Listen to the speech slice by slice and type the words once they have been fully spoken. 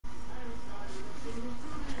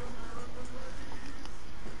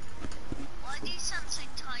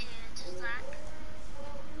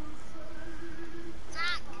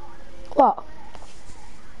What?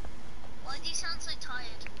 Why do you sound so tired?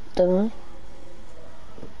 Don't know.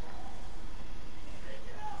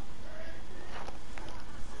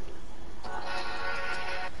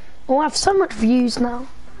 Oh, I have so much views now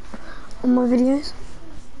on my videos.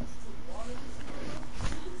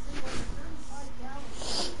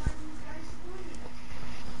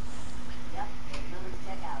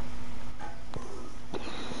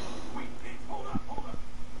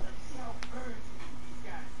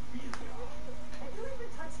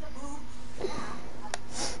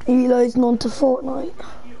 Are you loading on to Fortnite?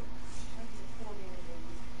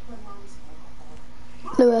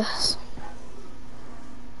 Lewis.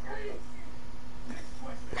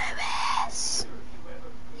 Lewis.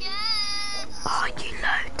 Yes! Are you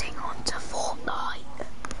loading on to Fortnite?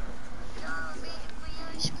 No, me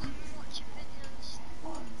actually watching videos.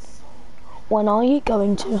 When are you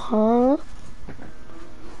going to, huh?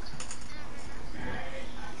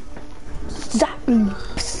 Exactly.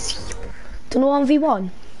 Don't know 1v1?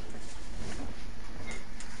 Alright,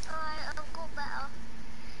 I've got better.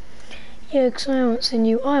 Yeah, because I haven't seen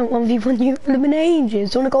you. I haven't 1v1 you in ages.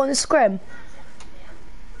 Do you want to go on the scrim?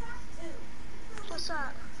 What's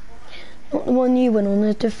that? Not the one you went on,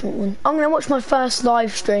 a different one. I'm going to watch my first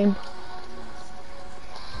live stream.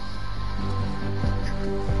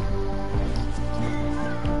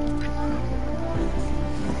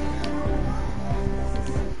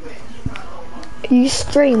 Are you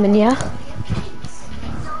streaming, yeah?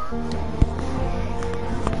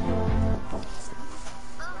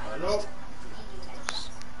 Hello?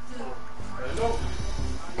 Hello?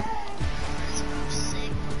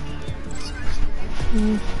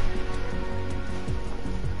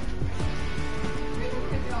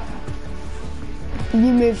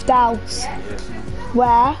 You moved house.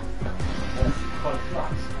 Where?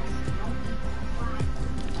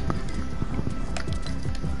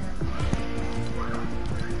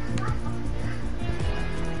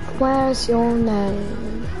 Where's your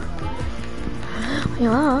name?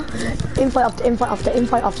 Yeah. Invite after invite after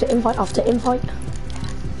invite after invite after invite.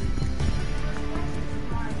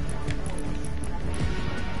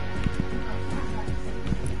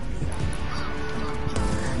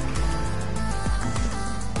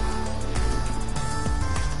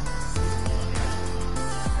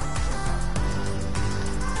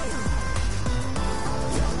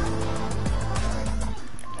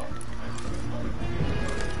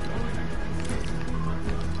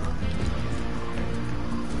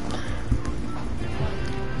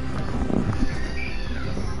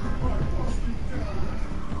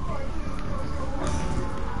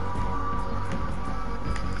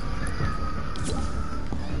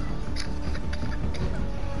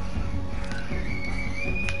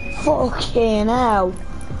 Fucking hell.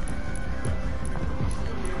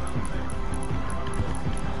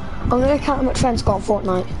 I'm gonna count how much friends got on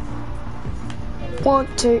Fortnite. 1,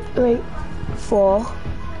 2, 3, 4,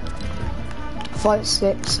 5,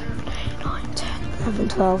 6, 7, 8, 9, 10, 11,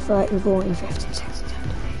 12, 13, 14, 15, 16, 17,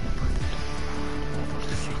 18,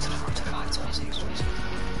 19, 20, 21, 22, 23, 24, 25, 26,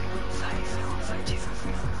 27, 28, 29, 30, 31, 32,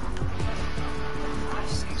 33,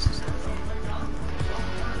 34, 35, 36, 37.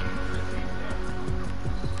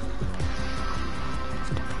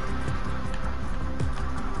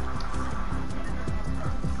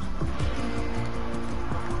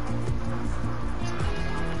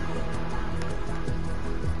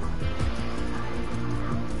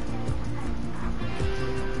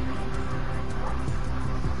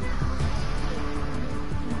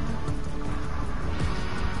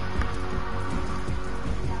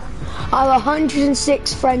 I have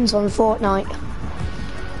 106 friends on Fortnite.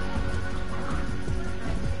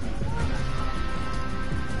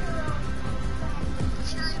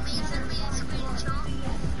 Send me a screenshot.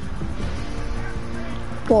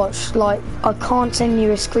 Watch, like, I can't send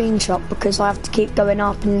you a screenshot because I have to keep going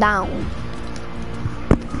up and down. Show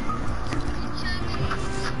me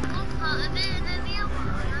one part of it and then the other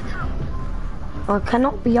one. I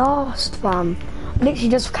cannot be asked, fam. I literally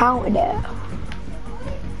just counted it.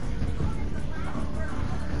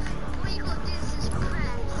 All you gotta do is just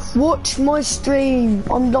press. Watch my stream.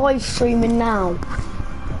 I'm live streaming now.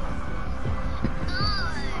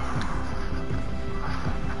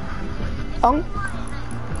 No.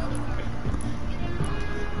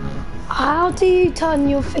 How do you turn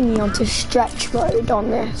your thingy onto stretch mode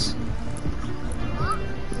on this? What?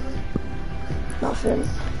 Nothing.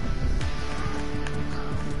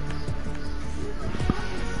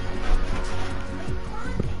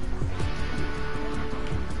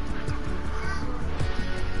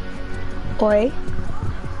 Oi.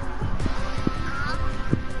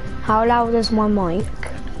 How loud is my mic?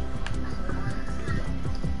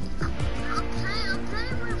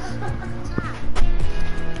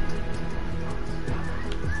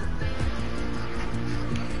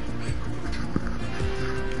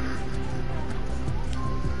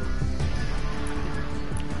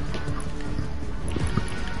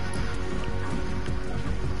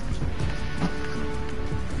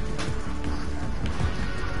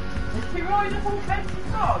 why the full fence is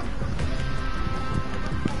gone?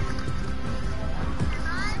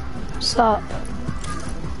 What's up?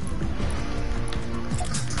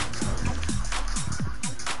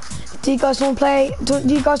 Do you guys want to play? Do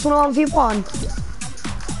you guys want to 1v1?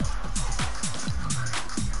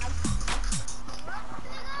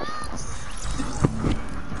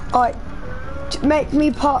 Alright, make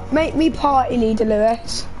me party leader,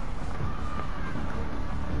 Lewis.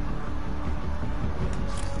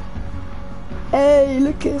 Hey,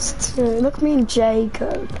 look at us two. Look at me and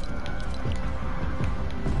Jacob.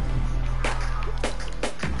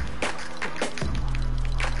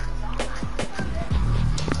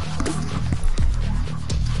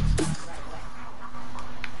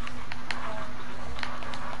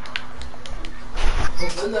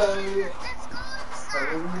 Hello.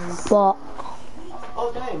 What?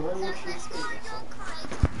 Oh dang, when was she speaking?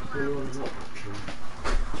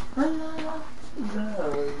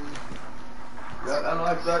 Hello. Yeah, and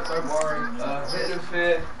like that, don't worry. Hit him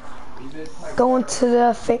here. Go on to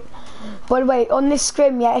the thing. By the way, on this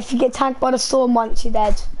scrim, yeah, if you get tagged by the storm once, you're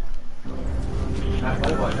dead.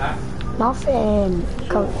 Nothing.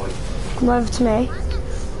 Come over to me.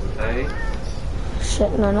 Hey.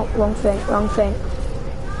 Shit, no, not wrong thing, wrong thing.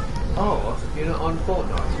 Oh, you're not on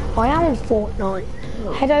Fortnite? I am on Fortnite.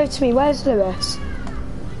 Oh. Head over to me, where's Lewis?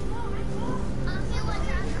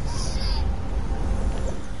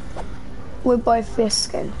 We're both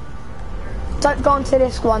fisking. Don't go onto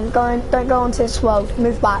this one, don't go onto this world,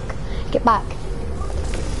 move back, get back.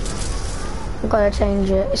 I've got to change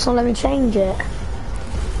it, it's not letting me change it.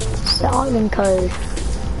 It's the island code.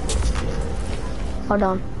 Hold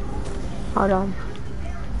on, hold on.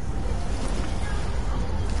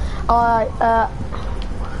 Alright,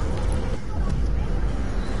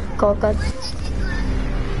 go.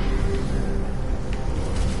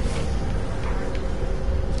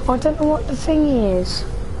 I don't know what the thing is.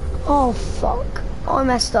 Oh fuck, I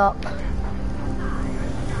messed up.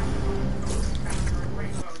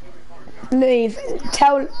 Leave,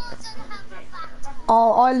 tell...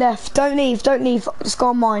 Oh, I left, don't leave, just go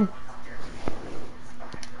on mine.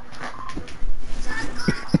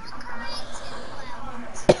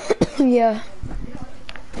 Yeah.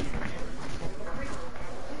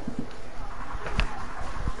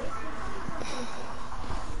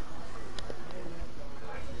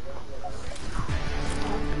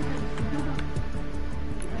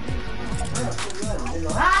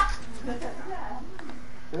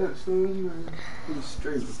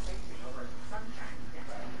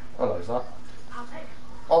 Hello, Zach. I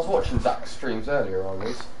was watching Zach's streams earlier on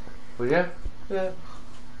this. Were you? Yeah.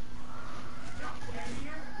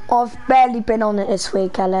 I've barely been on it this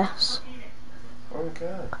week, Ellis. Okay.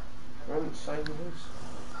 I haven't seen this.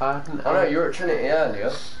 I know you were at Trinity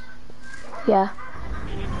earlier. Yeah.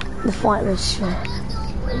 The fight was shit.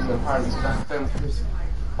 And apparently that film was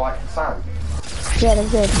by Sam. Yeah, they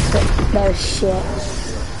did, but they were shit.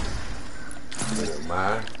 Doesn't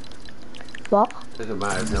matter. What? Doesn't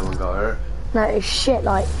matter if no one got hurt. No, it's shit,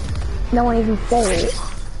 like, no one even fought.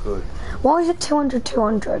 Good. Why is it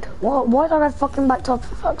 200-200? Why don't I fucking back top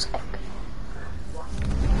for fuck's sake?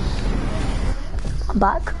 I'm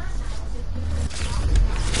back.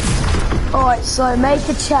 Alright, so make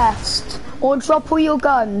a chest. Or drop all your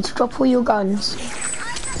guns.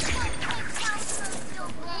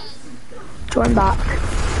 Join back.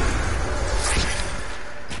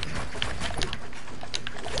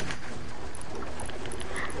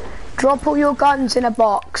 Drop all your guns in a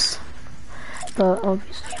box. But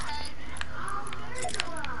obviously...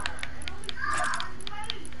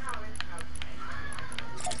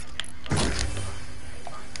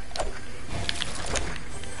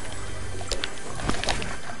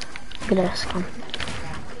 Look at this one.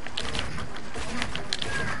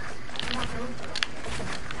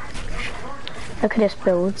 Look at this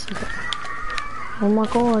build. Oh my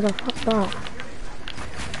god, I fucked that.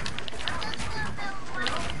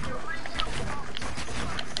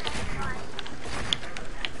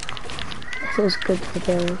 This is good for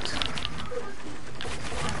builds.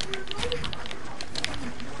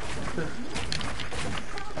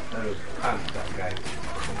 That was pants, that game.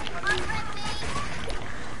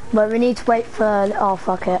 But we need to wait for... Oh,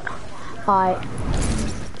 fuck it. Alright.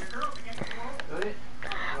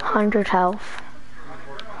 100 health.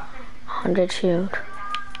 100 shield.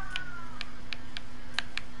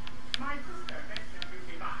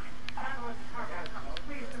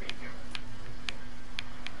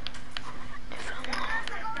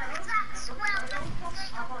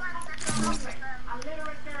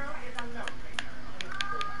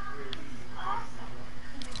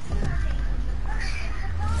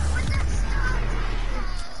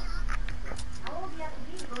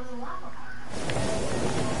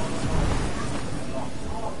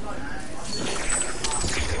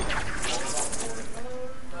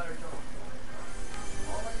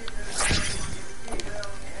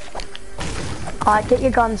 Alright, get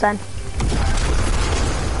your guns then. I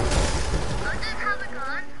don't have a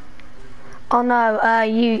gun. Oh no,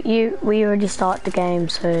 we already started the game,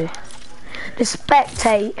 so just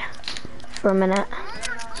spectate for a minute. Oh my god,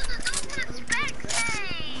 I don't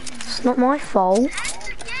spectate. It's not my fault. End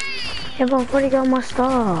the game. Yeah, but I've already got my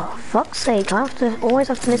stuff. Fuck's sake, I always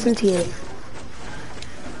have to listen to you.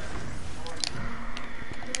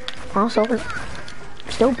 Oh, so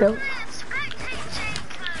still built. Spectate, Jacob.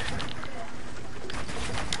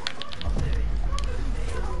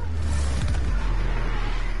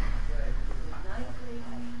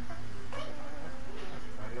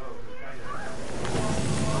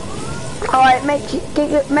 Alright,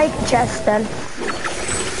 make a chest then.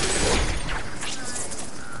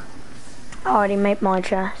 I already made my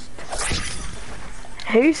chest.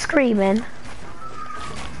 Who's screaming?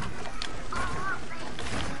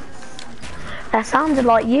 That sounded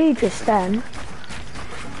like you just then.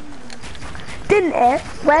 Didn't it?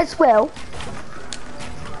 Where's Will?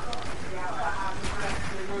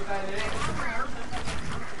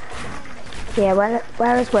 Yeah,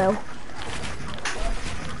 where is Will?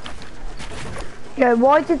 Yo,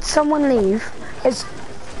 why did someone leave? It's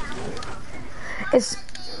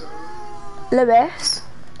Lewis.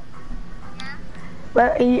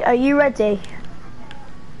 Where are you ready?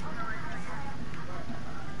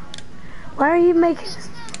 Where are you making?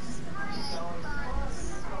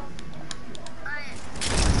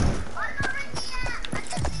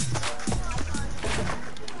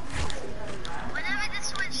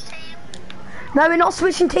 No, we're not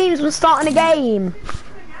switching teams, we're starting a game.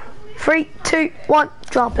 3, 2, 1,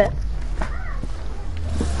 drop it.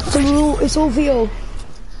 It's all for you.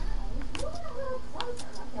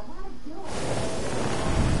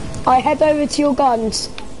 I head over to your guns.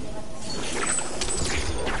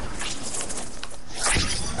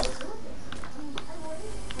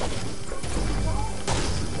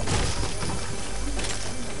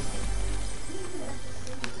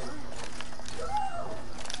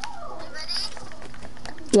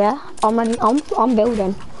 Yeah, I'm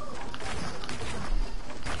building.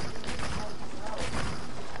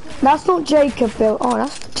 That's not Jacob build. Oh,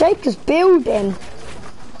 that's Jacob's building.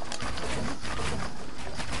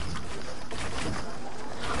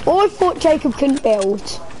 Oh, I thought Jacob couldn't build.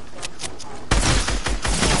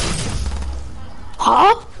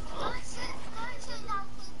 Huh?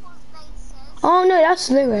 Oh no, that's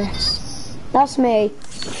Lewis. That's me.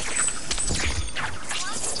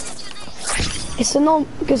 It's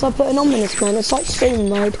because I put an ominous man. It's like stream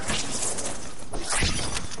mode.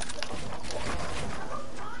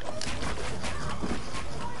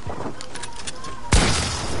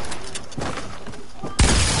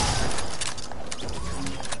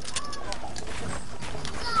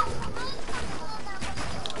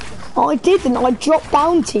 Oh, I didn't. I dropped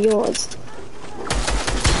down to yours.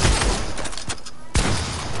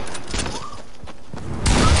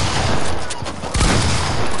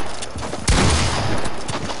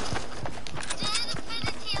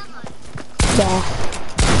 Yeah.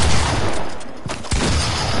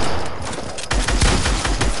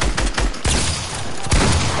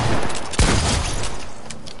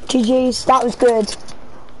 GG's, that was good.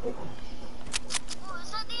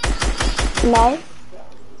 No.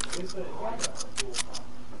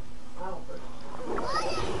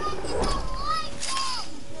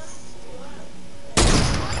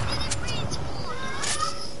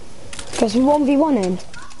 Because we're 1v1-ing.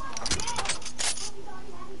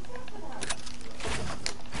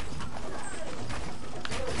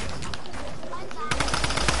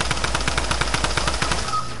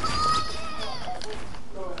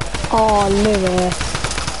 Oh, Lewis.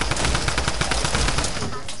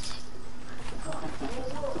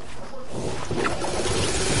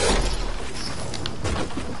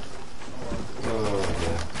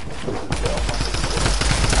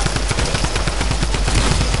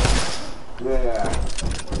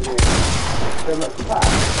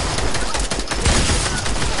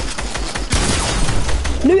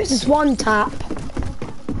 Lewis is one tap.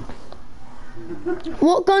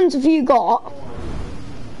 What guns have you got?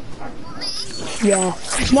 Yeah.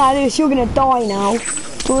 Now, Lewis, you're gonna die now. Do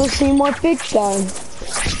you want to see my big gun?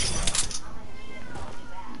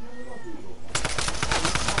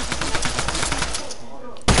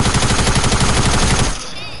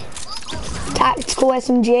 Tactical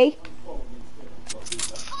SMG.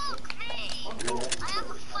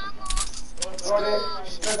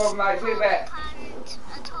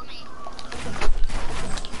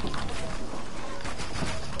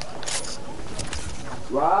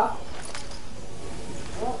 What?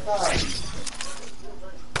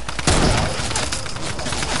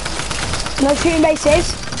 No shooting bases.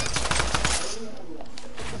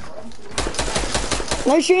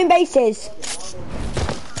 No shooting bases.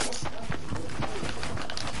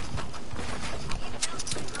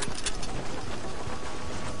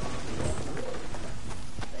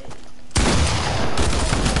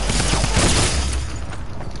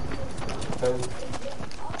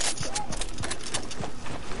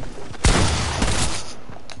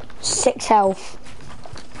 Six health.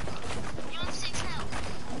 You're on 6 health.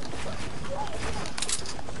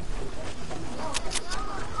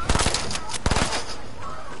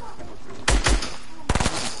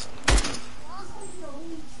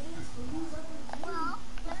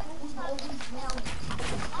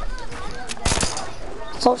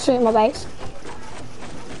 Stop shooting my base.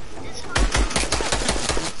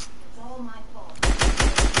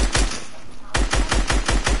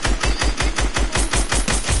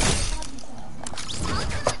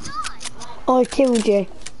 I killed you.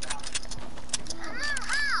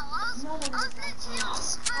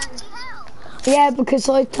 Yeah, because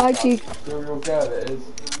I told you. The real girl it is.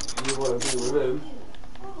 You want to be with him.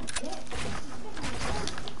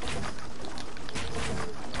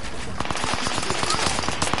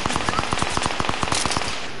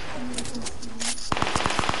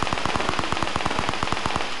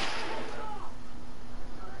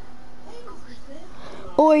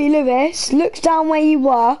 Oi, Lewis, look down where you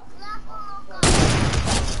were.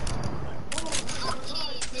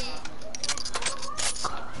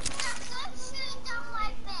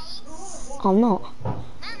 I'm not.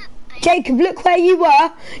 Jacob, look where you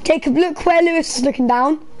were. Jacob, look where Lewis is looking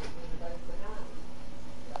down.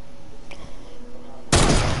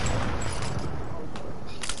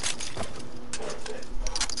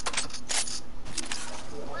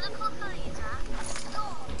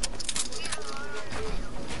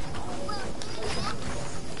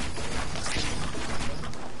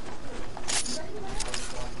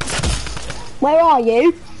 Where are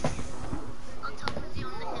you? On top of you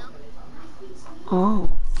on the hill. Oh.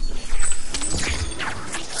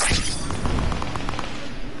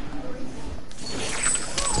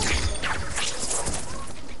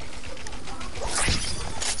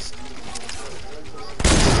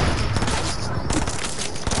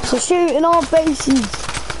 So shooting our bases.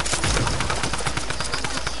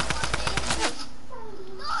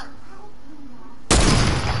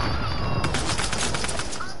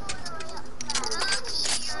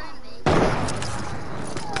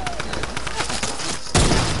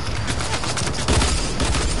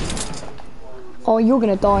 Oh, you're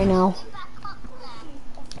gonna die now.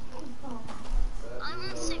 I'm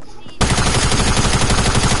on 6 feet.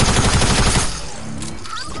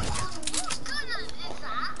 What gun is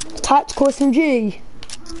that? Tactical SMG.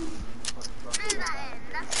 Throw that in.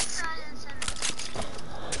 That's a silencer.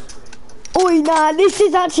 Oi, nah, this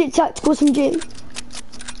is actually tactical SMG.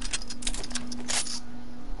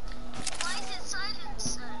 Why is it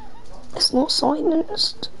silencer? It's not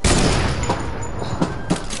silenced.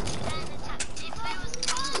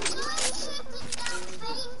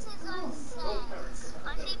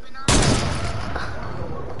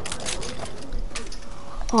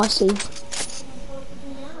 Oh, I see.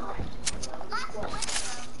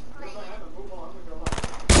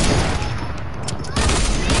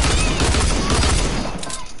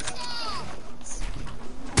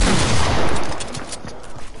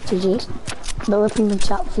 GG. But ripping the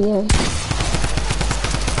chat for you.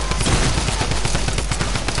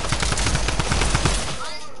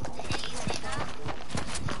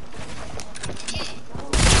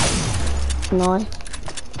 No.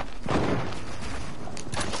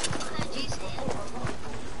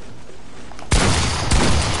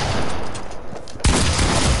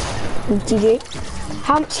 GG.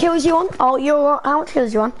 How much kills you on? Oh, you're how much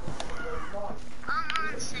kills you on?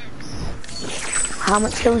 I'm on 6. How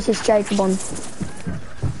much kills is Jacob on?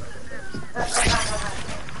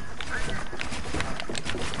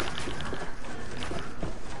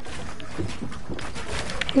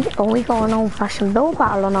 Oh, we got an old-fashioned build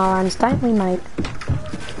battle on our hands, don't we, mate?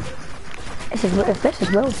 This is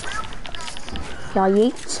Will. Yeah,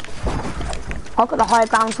 yeets. I got the high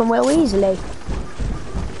ground from Will easily.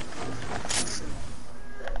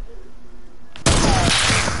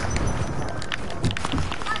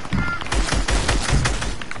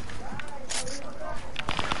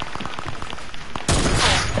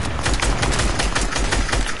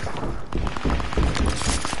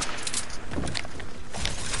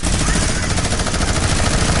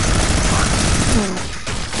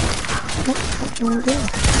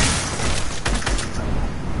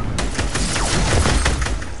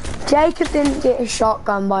 Jacob didn't get a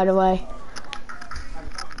shotgun, by the way.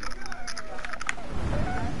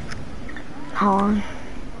 Hold on.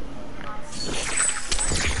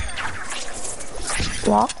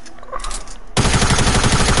 What?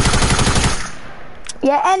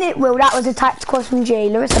 Yeah, and it will. That was a tactical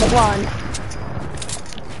SMG. Lewis said it won.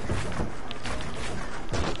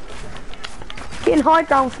 Getting high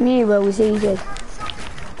ground from you, Will, was easy.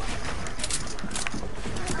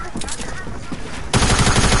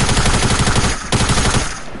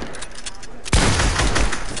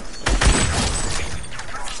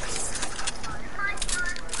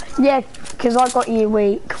 Yeah, because I got you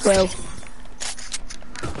weak, Will.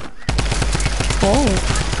 Oh.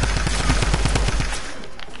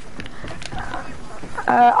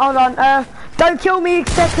 Hold on, don't kill me,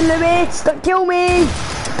 second Lewis, don't kill me!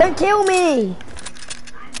 Don't kill me!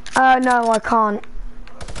 No, I can't.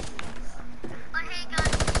 Oh, hey guys.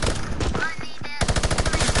 I need it.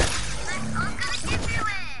 I'm gonna give you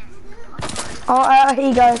it. Oh, here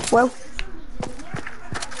you go, Will.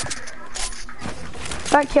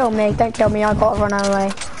 Don't kill me, I gotta run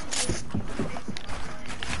away.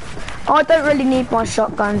 I don't really need my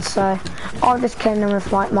shotgun, so I'll just kill them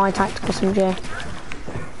with like my tactical SMG.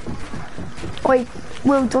 Wait,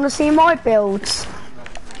 Will, do you wanna see my builds?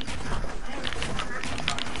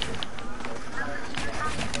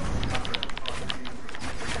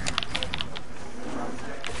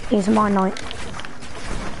 These are my night.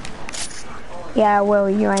 Yeah, Will,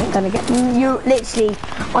 you ain't gonna get, you literally,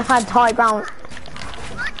 I've had high ground.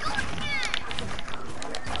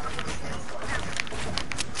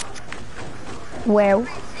 Well.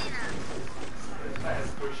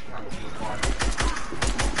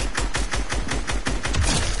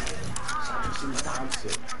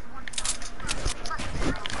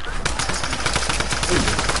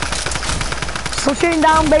 Stop shooting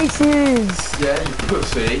down bases. Yeah, you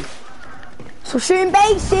pussy. Stop shooting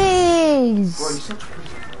bases. Well, you're such a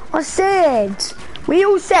pussy. I said. We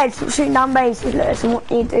all said stop shooting down bases, Lewis, and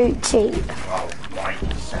what you do, cheat. Oh, right,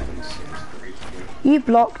 7, 6, 3, 2. You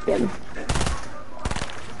blocked him.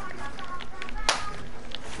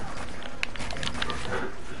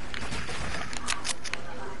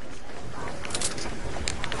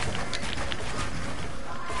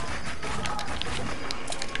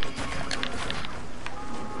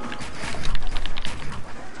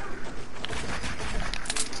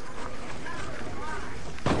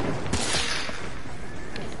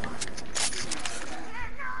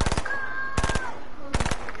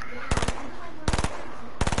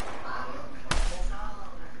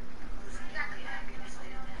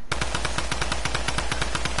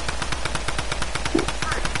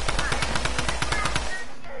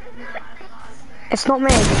 It's not me.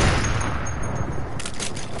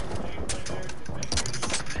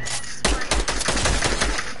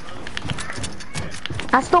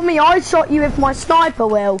 That's not me. I shot you with my sniper,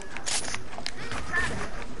 Will.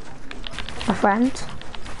 My friend.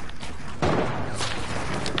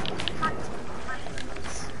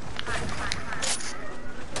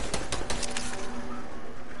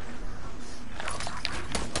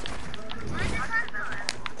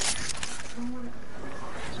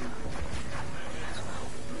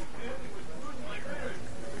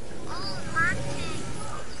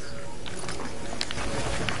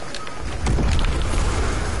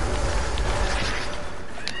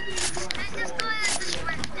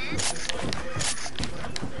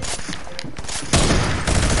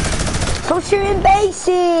 Stop shooting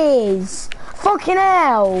bases! Fucking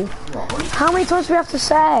hell! How many times do we have to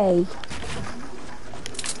say?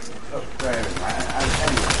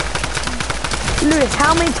 Lewis,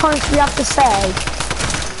 how many times do we have to say?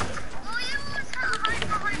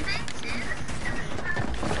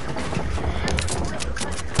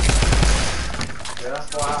 Yeah,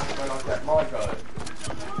 that's what happens when I get my go.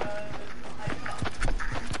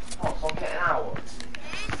 Oh, so I'm getting out.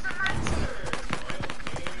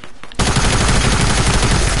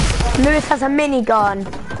 Lewis has a minigun.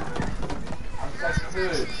 That's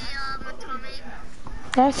good.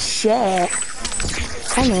 That's shit.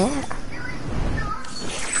 Come here.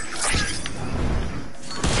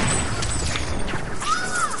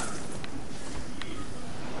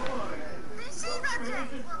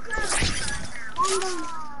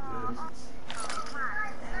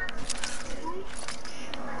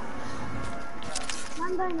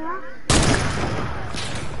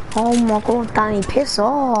 Oh my god, Danny, piss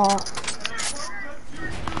off.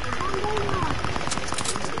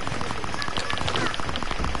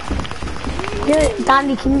 Yeah,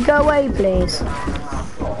 Danny, can you go away, please?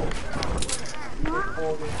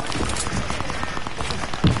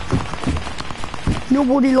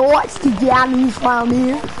 Nobody likes the Danny's around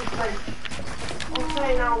here. I'm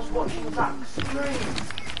saying I was watching Zach's stream.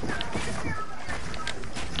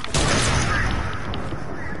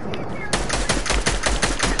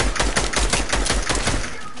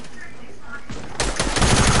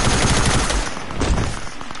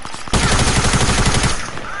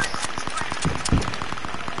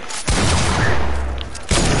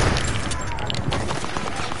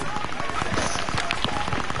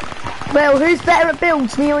 Well, who's better at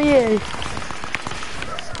builds, me or you?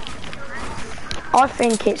 I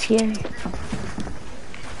think it's you.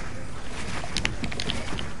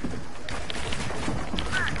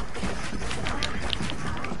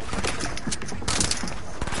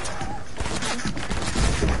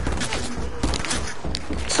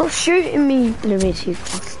 Stop shooting me, Lewis, you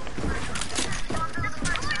fucking...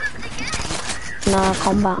 Nah,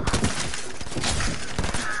 combat.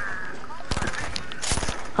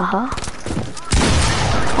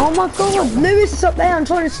 Oh my god, Lewis is up there, I'm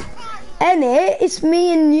trying to... Ennie, it's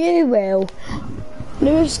me and you, Will.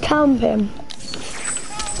 Lewis camping.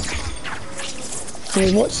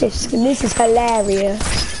 Hey, watch this, this is hilarious.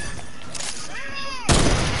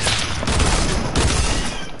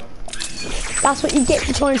 That's what you get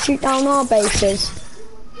for trying to shoot down our bases.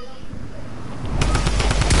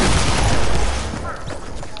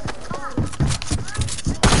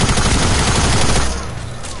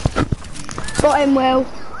 Got him, Will.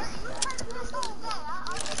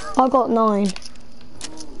 I got 9.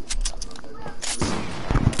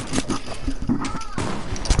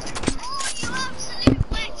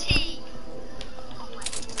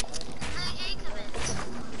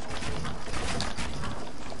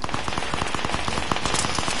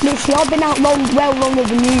 Literally, I've been out well longer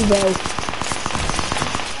than you, Will.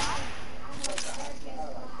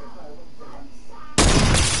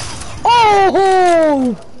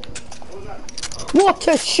 Oh! What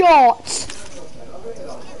a shot!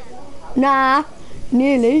 Nah,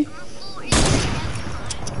 nearly.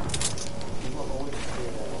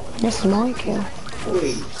 This is my kill.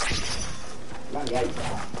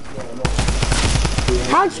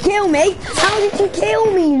 How'd you kill me? How did you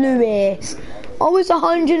kill me, Lewis? I was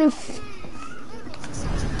 100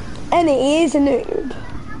 and it is a noob.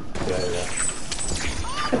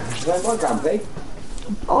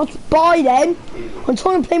 I'll buy then. I'm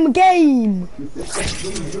trying to play my game.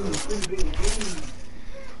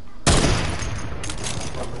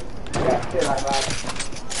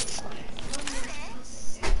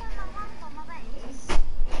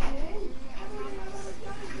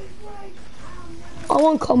 I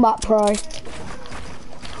want Combat Pro.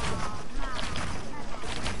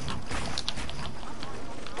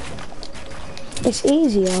 It's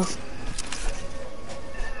easier.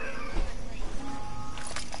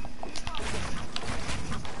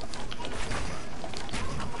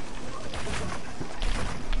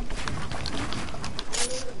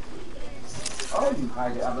 I didn't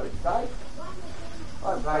play it other day.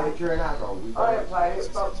 I played it during that role. I didn't play it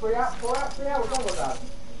about 3 hours, 4 hours, 3 hours long ago.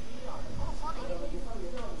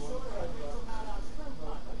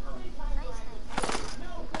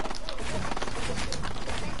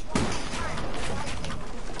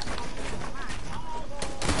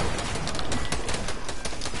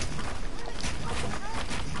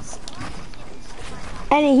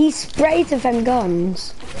 And he sprayed with them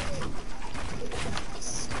guns.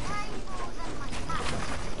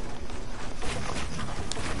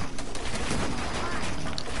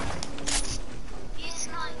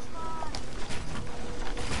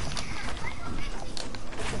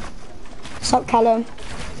 What's up, Callum?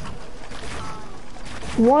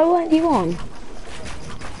 Why weren't you on?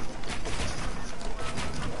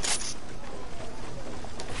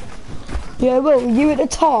 Yeah, Will, you at the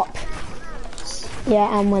top? Yeah,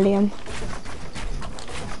 I'm William.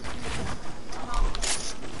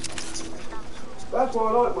 That's why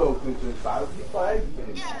I like Will Clinton's battle. He play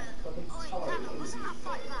everything.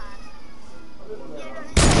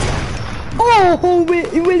 Oh,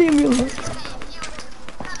 William.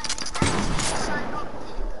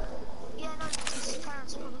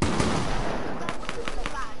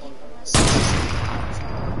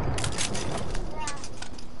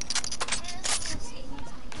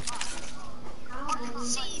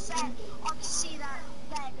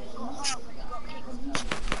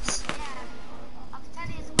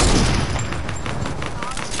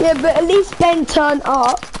 Yeah, but at least Ben turned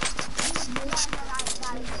up.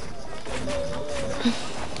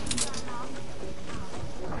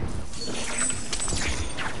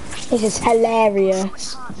 This is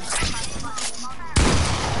hilarious.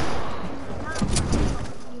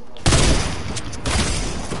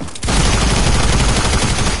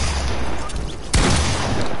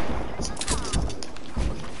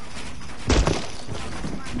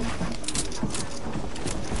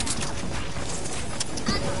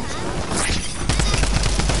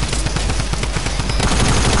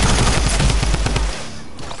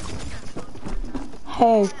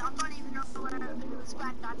 Who?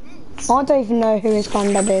 I don't even know who his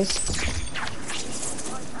granddad is.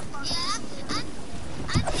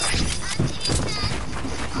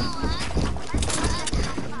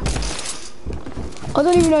 I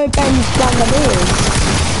don't even know who Ben's granddad is.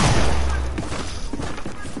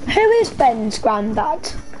 Who is Ben's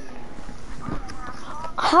granddad?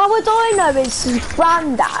 How would I know it's his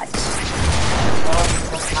granddad?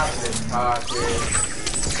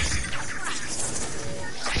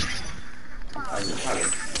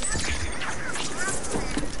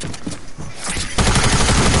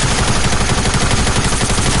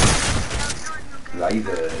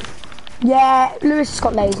 Lasered. Yeah, Lewis has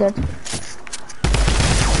got lasered.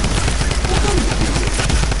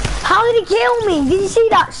 How did he kill me? Did you see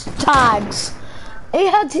that tags? It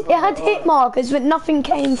had hit markers, but nothing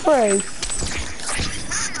came through.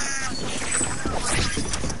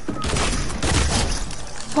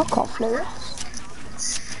 Fuck off, Lewis.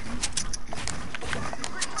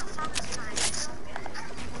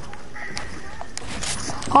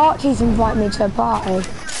 Archie's invited me to a party.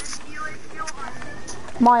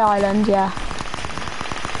 My island, yeah.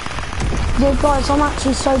 Yeah, guys, I'm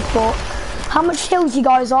actually so poor. How much kills you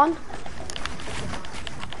guys on?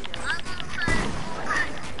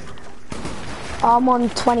 I'm on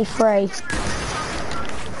 23.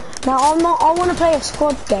 Now I want to play a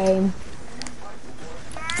squad game.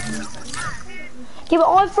 Yeah, but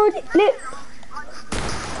I've already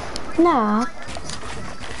Nah.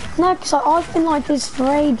 No, because I've been like this for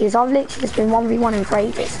ages. I've literally just been 1v1ing for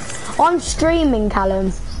ages. I'm streaming,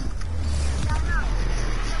 Callum.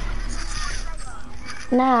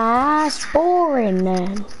 Nah, it's boring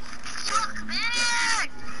then.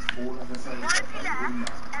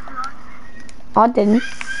 I didn't.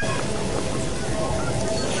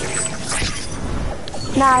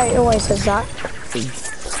 Nah, it always says that.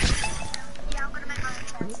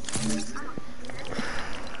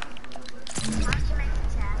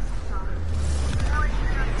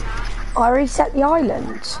 I reset the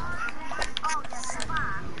island.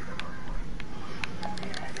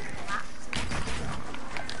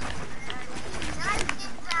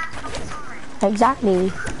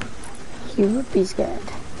 Exactly. You would be scared.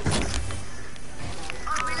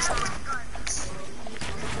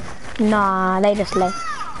 Nah, they just left.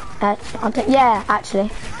 Yeah,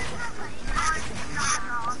 actually.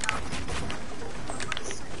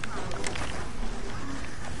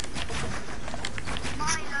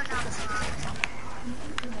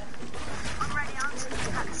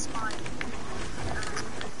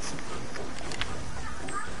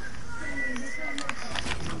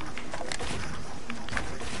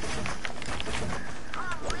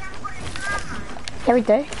 Yeah, we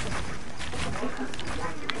do.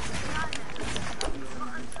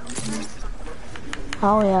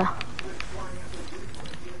 Oh yeah.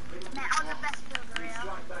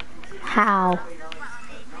 How?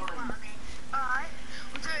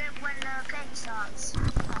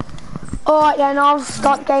 Alright then, I'll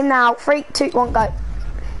start the game now. 3, 2, 1, go.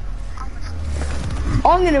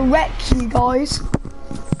 I'm gonna wreck you guys.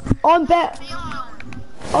 I'm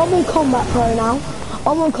on Combat Pro now.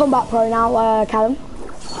 I'm on Combat Pro now, Callum.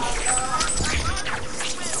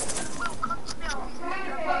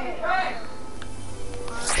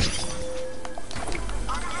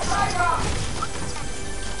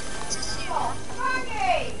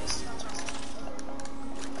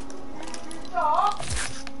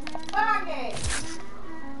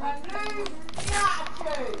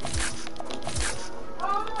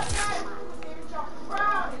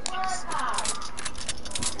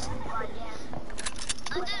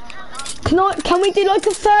 Can we do like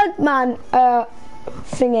a third man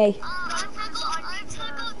thingy?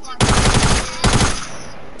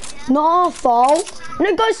 Not our fault.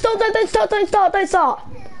 No, guys, stop! Don't start!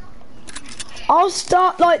 I'll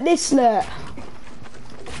start like this, look.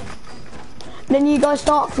 Then you guys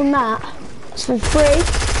start from that. So 3,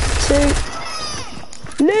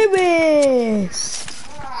 2, Lewis.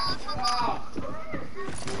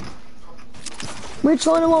 We're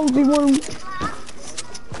trying to 1v1.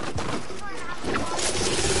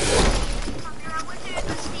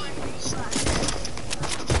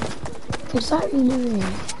 Is that Louis?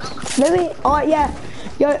 Louis? Alright, yeah.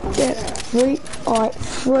 Yeah. 3. Alright,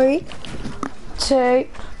 3, 2,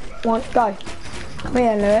 1, go. Come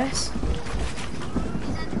here, Lewis.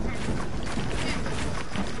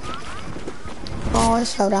 Oh, I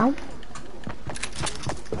just fell down.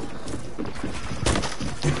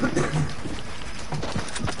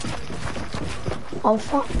 Oh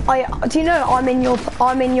fuck! Do you know I'm in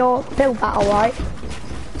your build battle, right?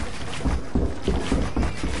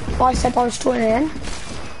 I said I was joining in.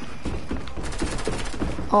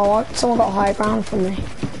 Oh, someone got high ground from me.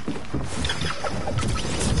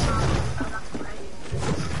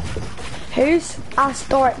 Who's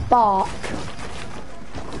Astoric Bark?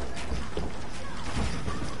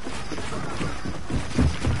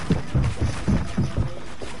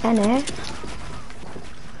 Annie.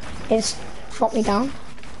 It's dropped me down.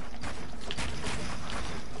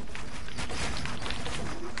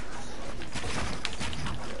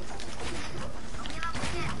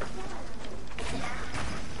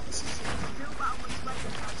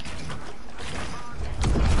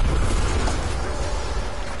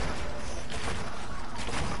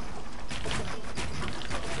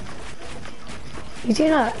 You do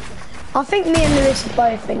know, I think me and Lewis are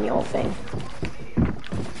both in your thing.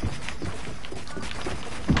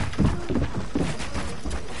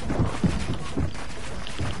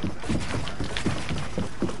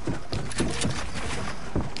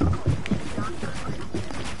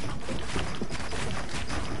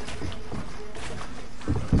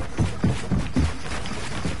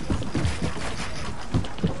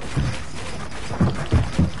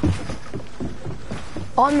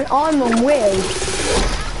 I'm on Will.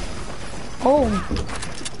 Oh.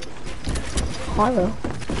 I will.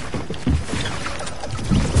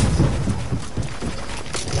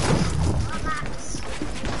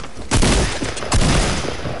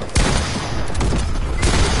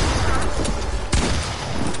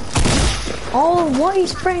 Oh, what are you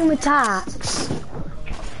spraying with tax?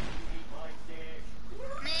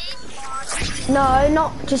 No,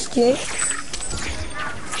 not just you.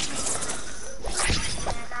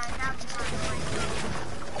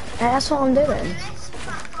 That's what I'm doing.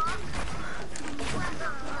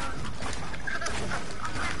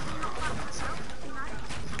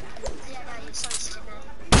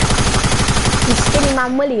 He's Skinny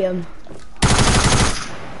Man William.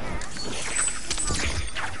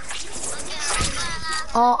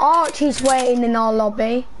 Archie's waiting in our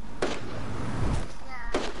lobby.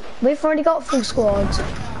 We've already got full squads.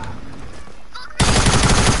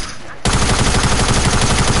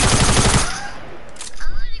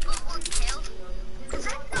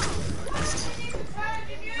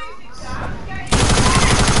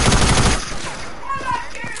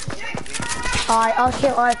 Alright, I'll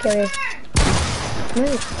kill you.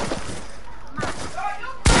 Move.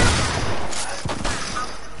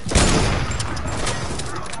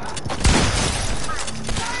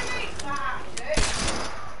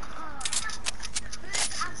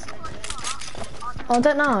 I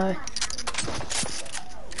don't know.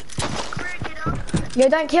 Yo,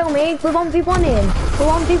 don't kill me. We're 1v1 in. We're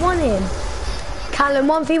 1v1 in. Callum,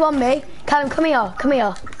 1v1 me. Callum, come here. Come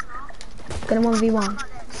here. Gonna 1v1.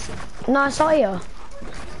 No, I saw you.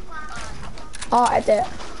 Oh, I did.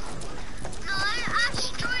 No, I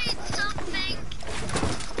destroyed something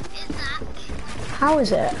in that. How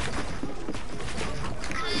is it?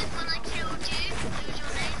 Because when I killed you, it was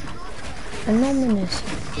your name. Anonymous.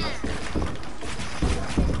 Yeah.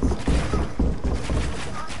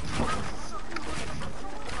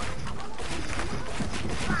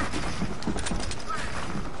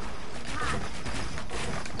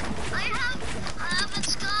 I have a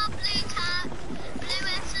scar, blue tag, blue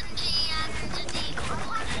SMG, and a deagle.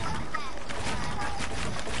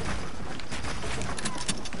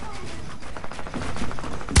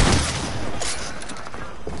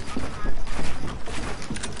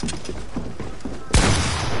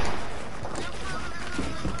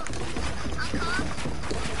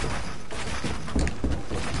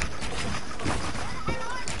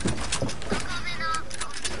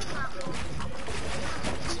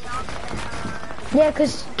 Yeah,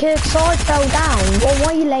 cause Sarge fell down. Well, why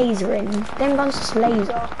are you lasering? Them guns just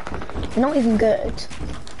laser. They're not even good.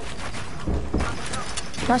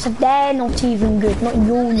 I said they're not even good, not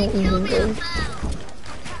you're not even good.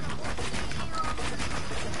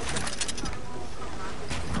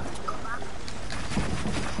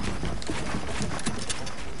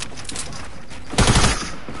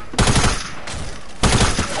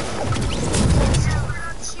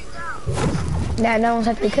 Yeah, no one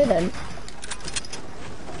said we couldn't.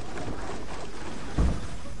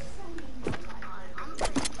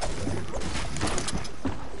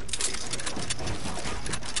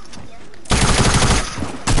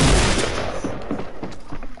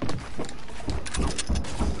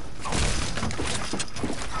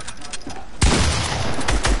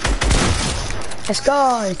 Let's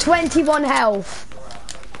go. 21 health.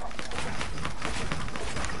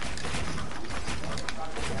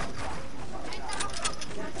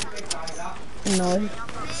 No.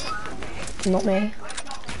 Not me.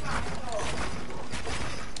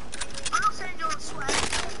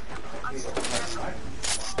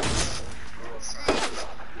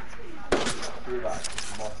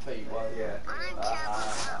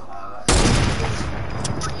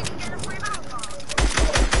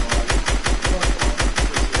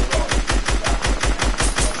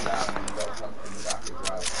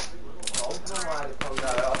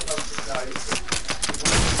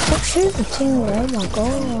 Continue, oh my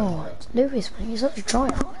god. Lewis, man, he's such a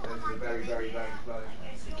tryhard. Very, very, very close.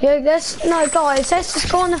 Yeah, no guys, let's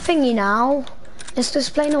just go on the thingy now. Let's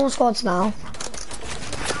just play normal squads now.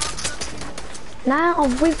 Now,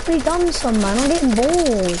 we've already done some, man, I'm getting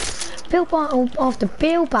bored. Build battle after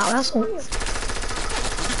build battle, that's all.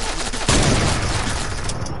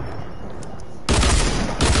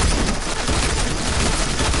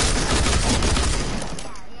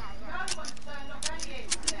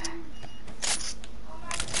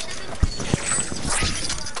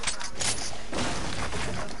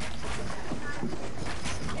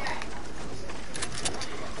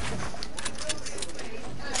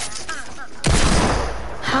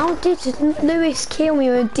 How did Lewis kill me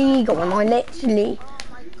with a deagle when I literally...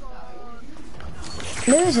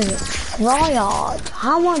 Lewis is a tryhard.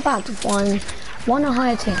 How am I about to find one a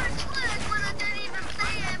higher team?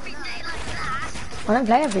 I don't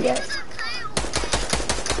play every day.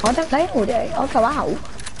 I don't play all day. I'll go out.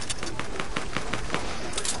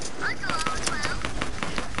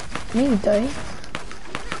 Me do.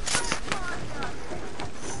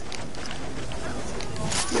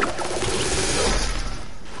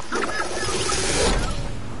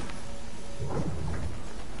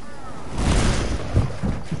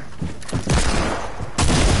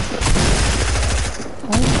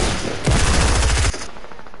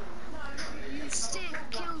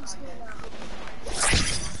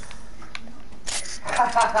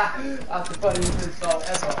 That's the funniest insult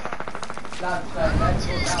ever. That's now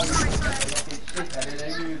you fucking shithead in a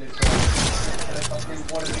unicorn. And I fucking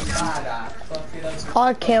want to be badass. Fucking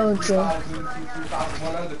I killed you.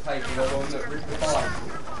 2,100 taking it on the rip the bike.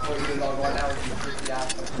 What you doing right now is you pretty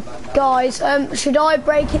ass fucking man. Guys, should I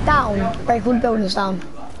break it down? Break all the buildings down.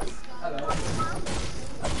 Hello.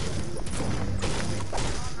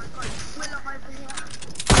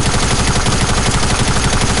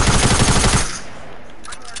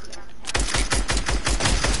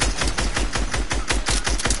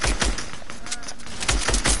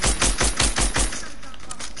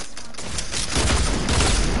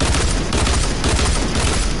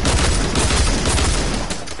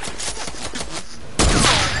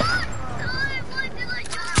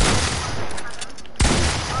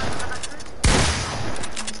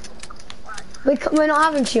 We're not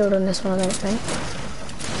having shield on this one, I don't think.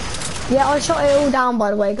 Yeah, I shot it all down,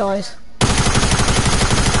 by the way, guys.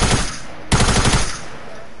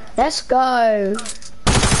 Let's go.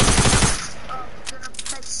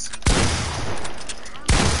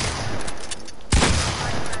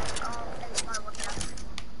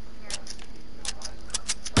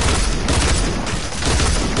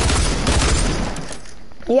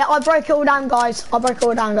 Yeah, I broke it all down, guys. I broke it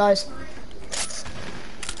all down, guys.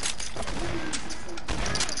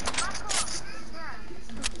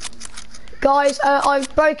 Guys, I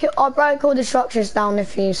broke all the structures down,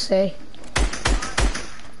 if you see.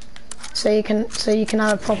 So you can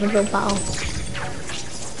have a proper build battle.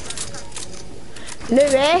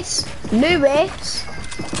 Lewis!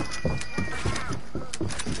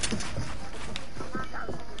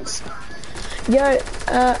 Yo,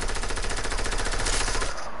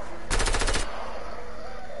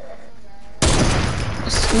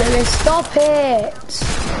 Lewis, stop it!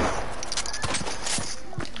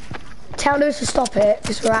 Tell Lewis to stop it,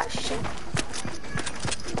 because we're actually...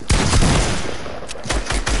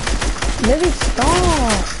 Lewis,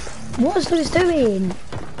 stop! What is Lewis doing?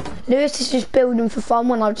 Lewis is just building for fun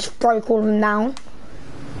when I just broke all of them down.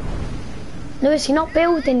 Lewis, you're not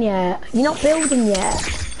building yet. You're not building yet.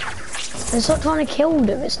 And stop trying to kill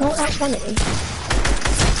them, it's not that funny.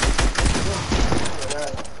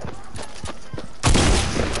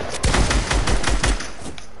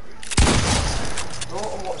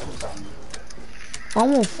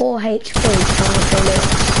 I'm on 4 HP trying to kill it.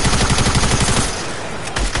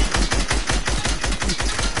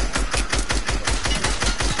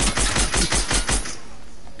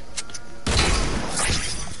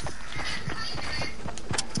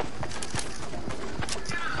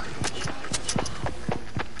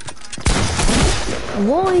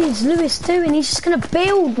 What is Lewis doing? He's just gonna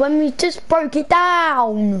build when we just broke it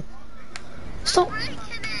down. Stop.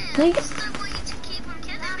 Please.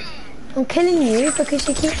 I'm killing you because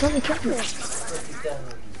you keep trying to kill me.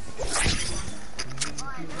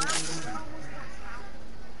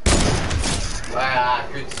 Wow,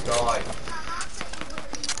 good start.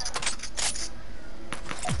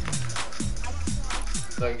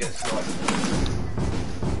 Don't get sniped.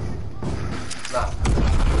 Nah.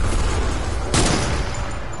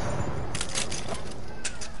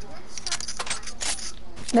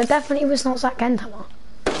 There definitely was not Zach Genthammer.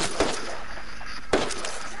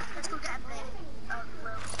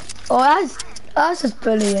 Oh, that's just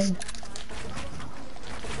bullying.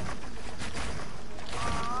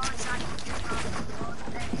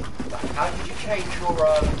 How did you change your,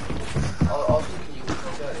 I was thinking you were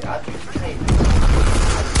earlier, how did you change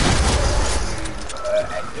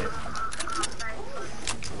exit?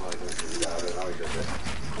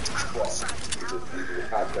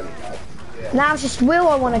 Now it's just Will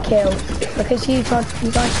I want to kill because you guys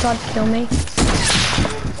tried to kill me.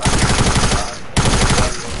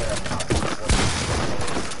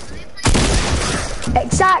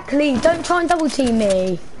 Exactly. Don't try and double team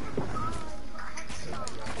me.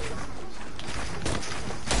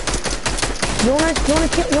 You wanna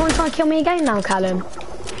try and kill me again now, Callum? You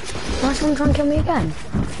actually wanna try and kill me again?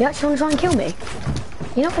 You actually wanna try and kill me?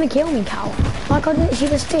 You're not gonna kill me, Cal. Like I literally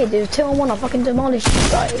just did. It was 2-on-1. I fucking demolished you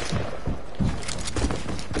guys.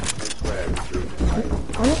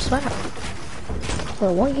 I'm not swearing.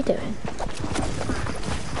 Well, what are you doing?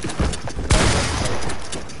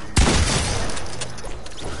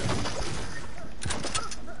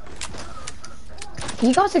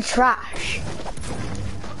 You guys are trash.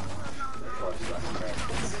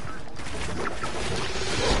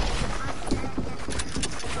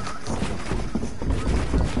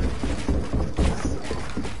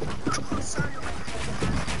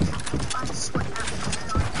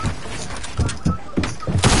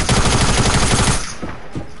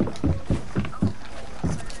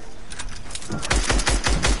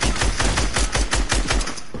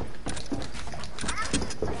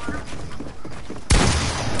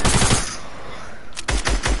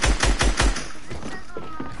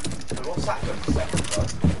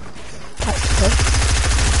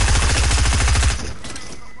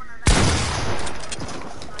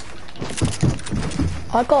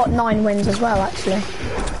 I got 9 wins as well, actually.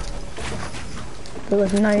 But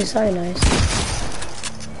with no solos.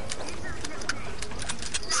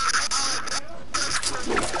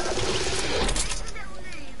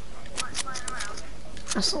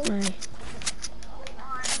 That's not me.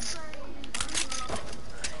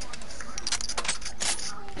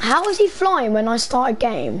 How is he flying when I start a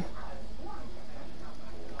game?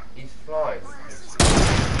 He's flying.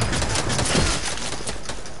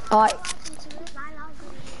 Alright.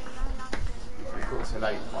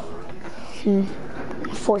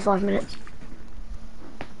 45 minutes.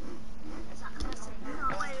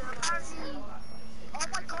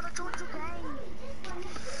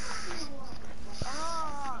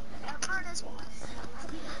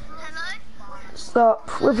 Stop.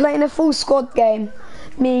 We're playing a full squad game.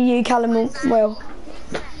 Me, you, Callum, and Will.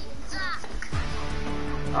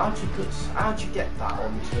 How'd you get that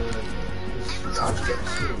onto? How'd you get the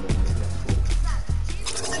skill?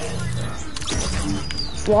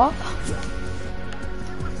 What?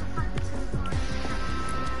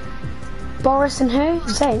 Boris and who?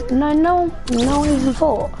 Say no one even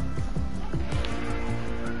thought.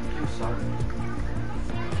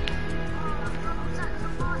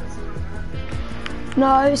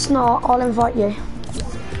 No, it's not. I'll invite you.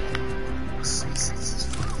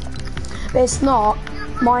 It's not.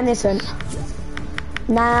 Mine isn't.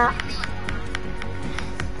 Nah.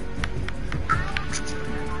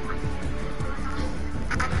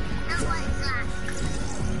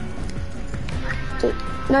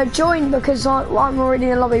 No, join because I'm already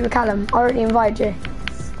in the lobby with Callum. I already invited you.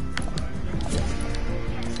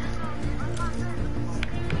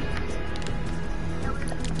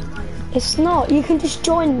 It's not. You can just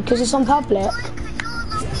join because it's on public.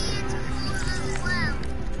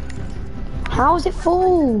 How is it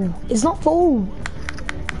full? It's not full.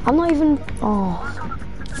 I'm not even. Oh.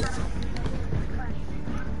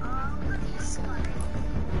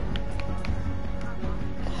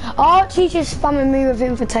 Archie just spamming me with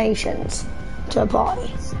invitations to a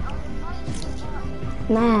party.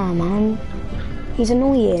 Nah, man. He's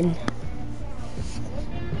annoying.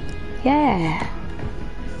 Yeah.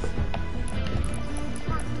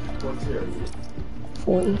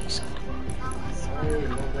 40.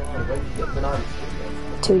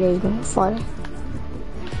 2 days ago, Friday.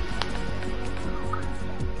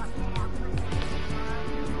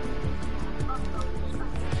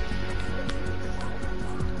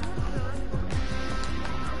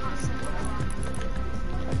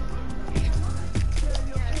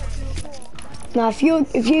 Now, if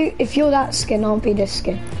you're that skin, I'll be this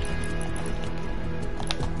skin.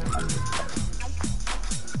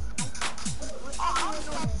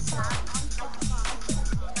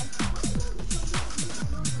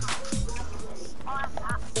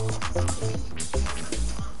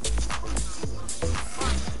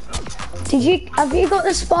 Have you got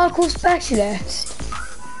the Sparkle Specialist?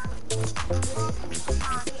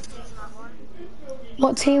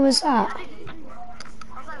 What team was that?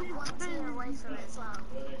 I was like 1 tier away from it as well.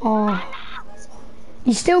 Oh.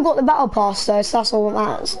 You still got the battle pass though, so that's all that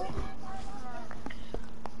matters.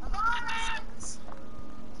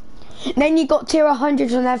 Then you got tier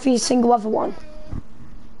 100 on every single other one.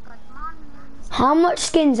 How much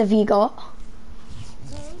skins have you got?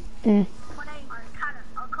 Mm.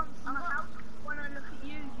 I'll come to my house. When I look at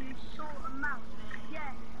you, you sort of mouth. Yeah,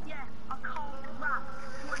 I can't rap.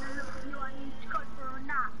 When I look at you, I need to go for a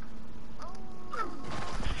nap.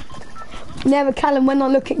 Never, Callum, when I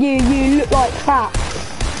look at you, you look like crap.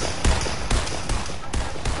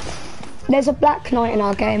 There's a Black Knight in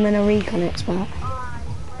our game and a recon expert.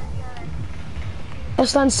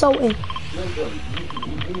 Let's land salty.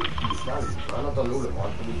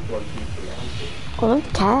 I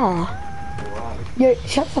don't care. Yo,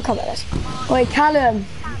 shut the fuck up about this. Wait, Callum.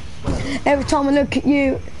 Every time I look at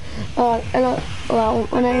you, well,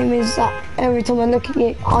 my name is that. Every time I look at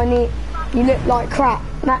you, you look like crap.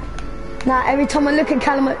 Now, every time I look at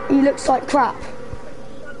Callum, he looks like crap.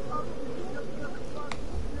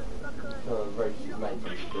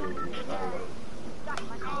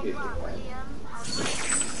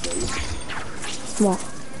 What?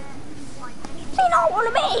 You don't want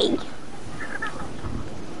to be.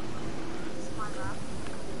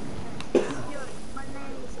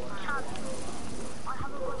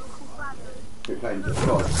 You're playing just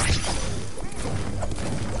God.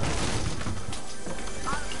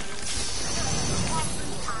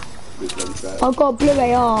 I've got a blue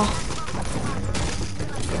AR.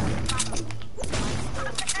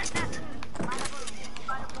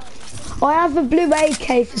 I have a blue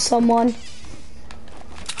AK for someone.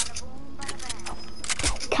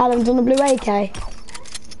 Callum's on a blue AK.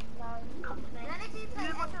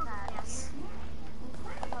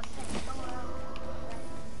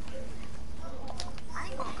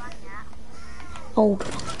 Oh.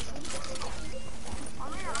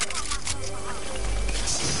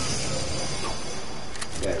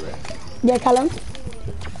 Yeah, Callum.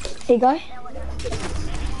 Here you go.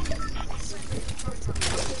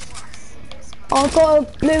 I've got a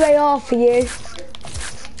blue AR for you.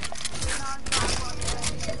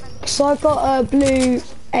 So I've got a blue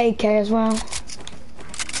AK as well.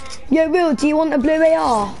 Yo, Will, do you want a blue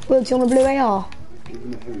AR? Will, do you want a blue AR? Give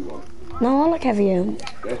them a heavy one. No, I like heavy.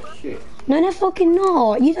 They're shit. No, they're fucking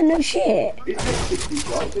not. You don't know shit. It's like 60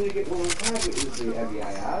 shots and you get one target with the heavy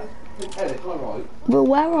AR. Hey, it's not right. Well,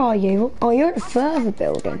 where are you? Oh, you're at the further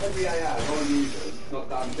building. Heavy AR, one user, not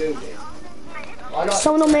down the building.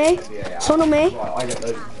 Someone on me. Someone on me. Right, I get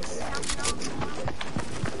those.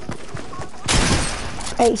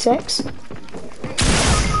 86.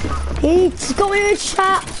 He's got me in a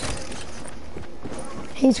trap.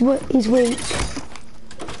 He's weak.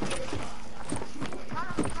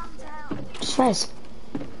 It's Fez.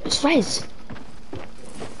 It's Fez.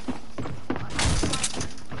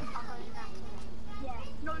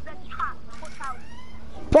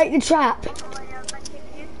 Break the trap.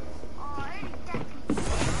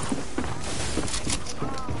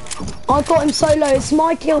 I got him so low. It's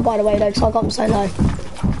my kill, by the way, though, because I got him so low.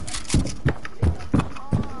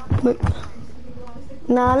 But,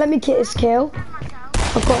 nah, let me get his kill.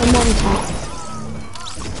 I've got him on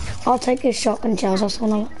tap. I'll take his shotgun shells. That's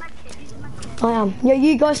all I am. Yeah,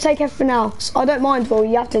 you guys take everything else. I don't mind, Will.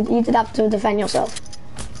 You did have to defend yourself.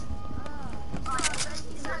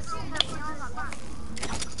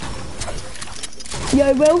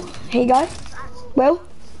 Yo, Will. Here you go. Will.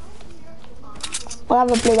 I'll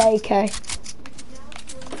have a blue AK.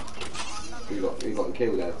 You got the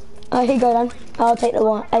kill there. Here you go then. I'll take the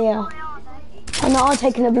one AR. Oh, no, I'm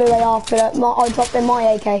taking the blue AR for that. I dropped in my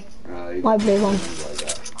AK. My blue one.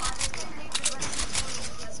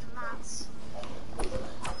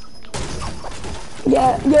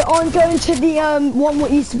 Yeah, I'm going to the one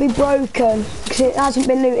what used to be broken because it hasn't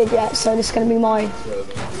been looted yet. So this is going to be mine.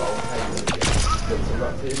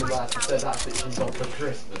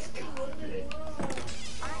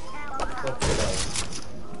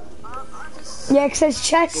 Yeah, because there's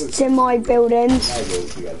chests in my buildings.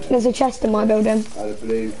 There's a chest in my building. I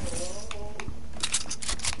believe.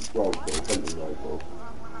 Rifle.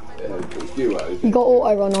 You got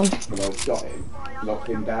auto run on. And I shot him, knocked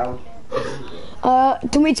him down.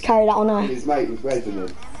 Do we need to carry that or no? His mate was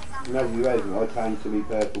resonant. And as he was resonant, I turned to me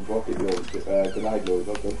purple rocket launch, grenade launch.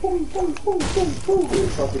 I go boom, boom, boom, boom, boom. It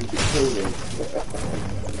was fucking killing.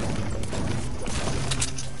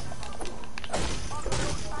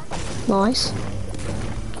 Nice.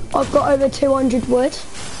 I've got over 200 wood.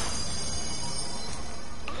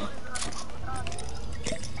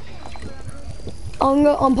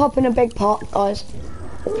 I'm popping a big pot, guys.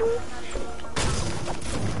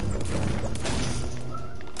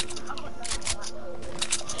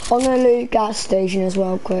 I'm gonna loot gas station as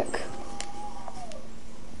well, quick.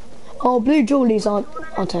 Oh, blue jewelries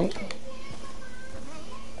I'll take.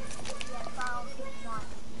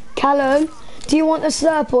 Callum, do you want a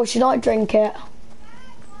slurp or should I drink it?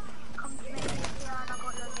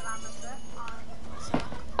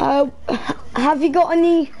 Have you got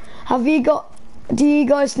any, do you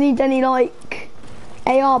guys need any like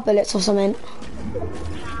AR bullets or something?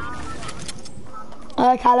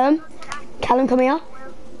 Callum, come here.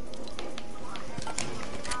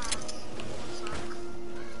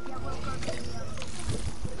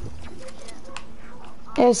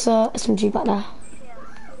 There's SMG back there.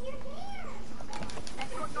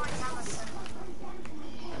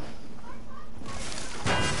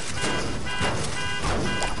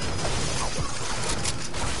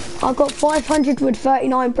 I've got 500 with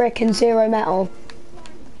 39 brick and 0 metal.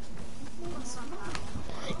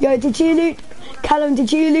 Yo, did you loot, Callum,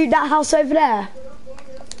 did you loot that house over there?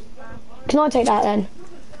 Can I take that then?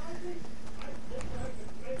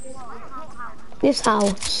 This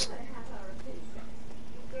house.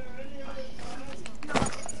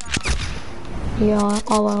 Yeah,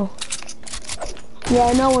 I will.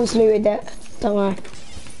 Yeah, no one's looted it. Don't worry.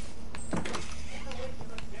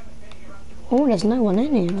 Oh, there's no one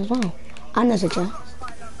in here as well. And there's a jet.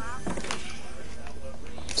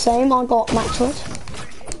 Same, I got Maxwood.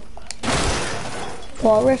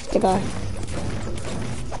 What a rift to go.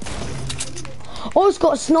 Oh, it's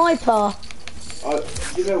got a sniper.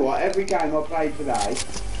 You know what? Every game I played today, I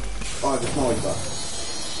have a sniper.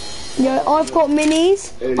 Yeah, I've got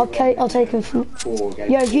minis. Okay, I'll take them from.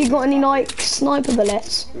 Yeah, have you got any like sniper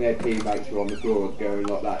bullets? And their teammates are on the floor going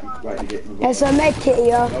like that, ready to get them. There's a med kit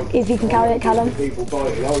here, if you can carry it, Callum. People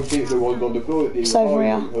fighting. I was thinking the ones on the floor that It's over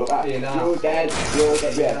here. You're dead.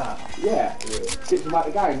 Yeah. Gets them out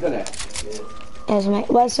the game, doesn't it? There's a mate.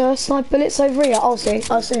 Where's the sniper bullets over here? I'll see.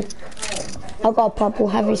 I've got a purple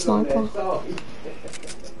heavy sniper.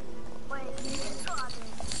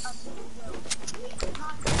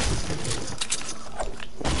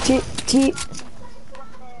 Do you...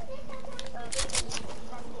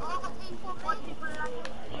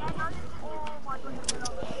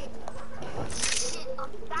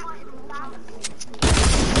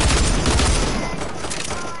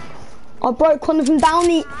 I broke one of them down,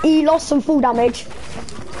 he lost some full damage.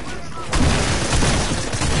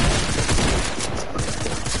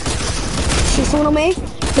 She's someone on me.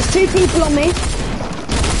 There's 2 people on me.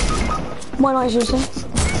 Why not, seriously?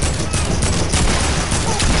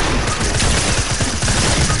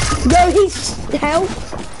 Yo, he's hell.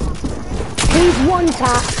 He's 1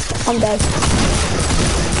 tap. I'm dead.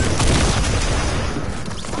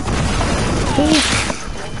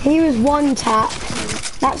 He was 1 tap.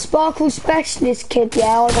 That Sparkle Specialist kid,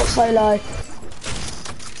 yeah, I got so low.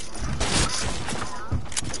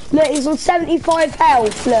 Look, he's on 75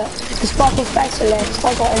 health. Look, the Sparkle Specialist.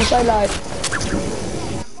 I got him so low.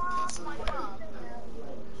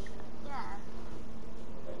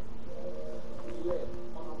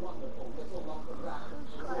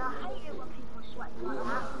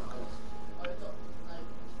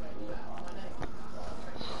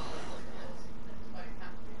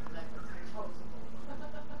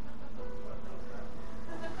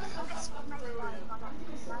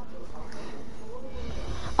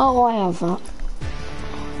 Oh, I have that.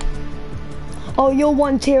 Oh, you're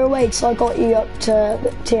 1 tier away, so I got you up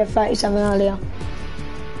to tier 37 earlier.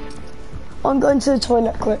 I'm going to the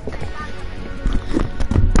toilet quick.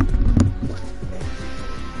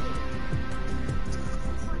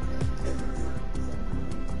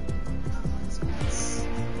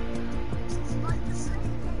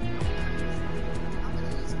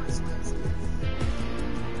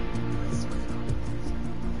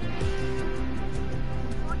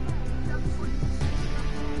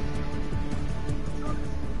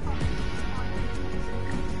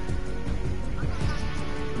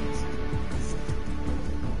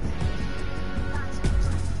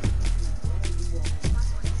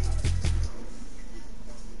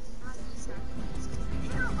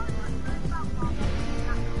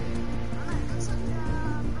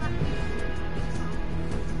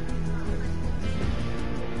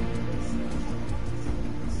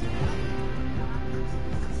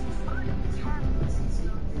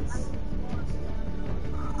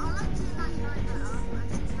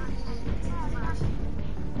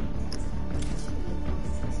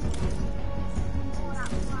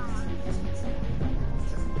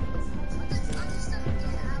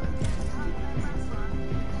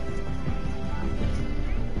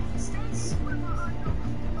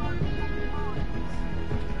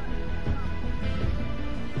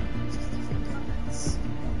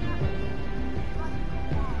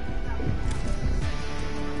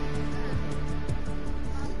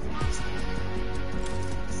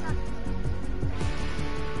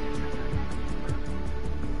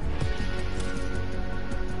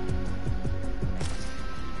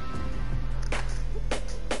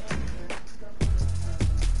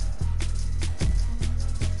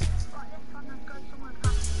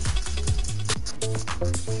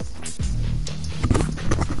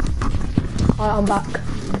 Alright, I'm back.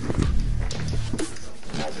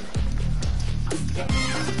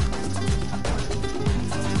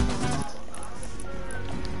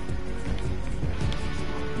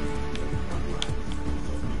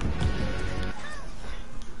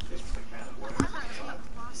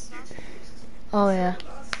 Oh yeah.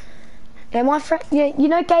 Yeah, my friend, yeah, you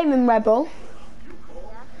know Gaming Rebel?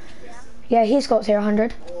 Yeah, he's got tier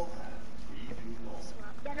 100.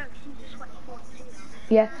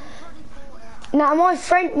 Yeah. Now my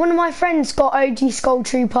friend, one of my friends got OG Skull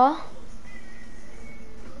Trooper.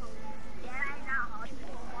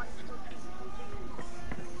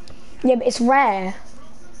 Yeah, but it's rare.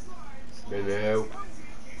 Hello.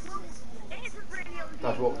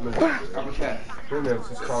 That's what meant. Have a check. We're meant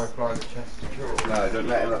to try and climb the chest. No, don't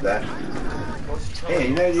let him up there. Here,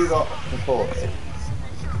 you know you got reported.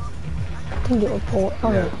 I think it report.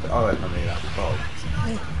 Oh, Yeah, I won't come near that fault.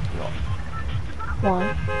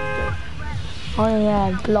 why? Oh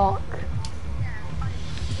yeah, block.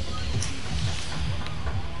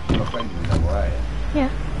 My friend's in that way. Yeah.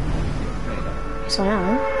 Yes, I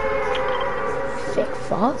am. Thick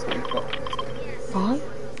fuck. Why?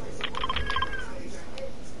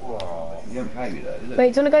 You don't pay me though, is it?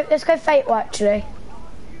 Wait, do you wanna go? Let's go Fatal actually.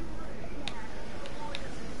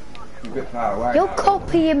 You're a bit far away. You're now,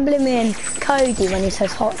 copying blimmin' Cody when he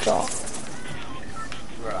says hot drop.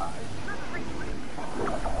 Right.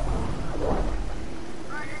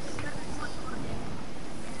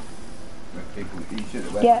 People, you should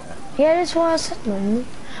have went Yeah. there. Yeah, that's why I said man.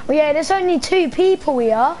 Well, yeah, there's only 2 people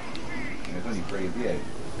here. There's only 3 of you.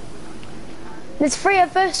 There's 3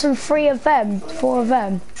 of us and 3 of them, 4 of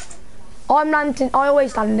them. I'm landing. I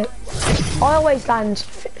always land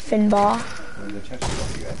Finbar. And the chest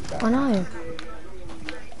got you at the I know.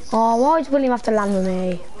 Oh, why does William have to land with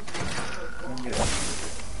me?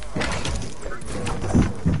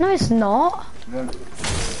 No, it's not. No.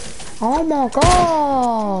 Oh my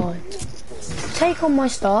god. Take all my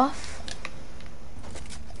stuff.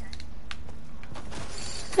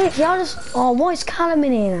 Literally, I just... Oh, why is Callum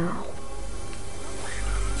in here now?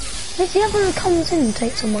 Literally, everyone comes in and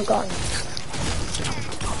takes all my guns.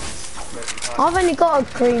 I've only got a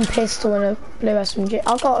green pistol and a blue SMG.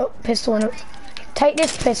 I've got a pistol and a... Take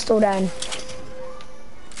this pistol then.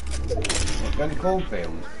 Go to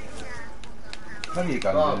cornfield. Tell me you're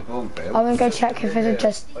going to the cornfield. I'm gonna go check if there's a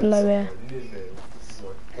chest below here.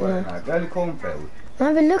 Well, no, go to cornfield.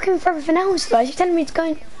 I've been looking for everything else though. You're telling me to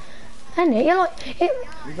go... Isn't it? You're like... You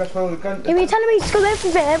got all the guns. You're telling me to go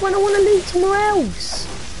everywhere when I want to loot somewhere else.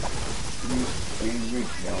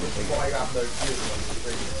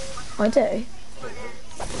 I do.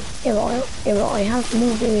 Yeah, but I have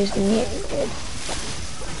more views than you did.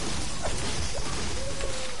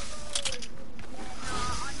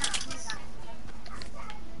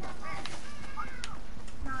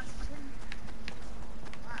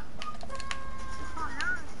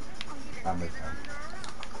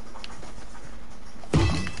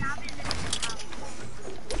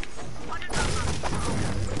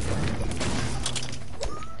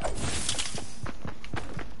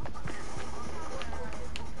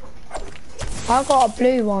 I got a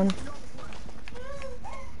blue one.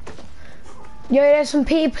 Yeah, there's some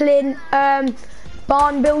people in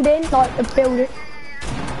barn building, like the building.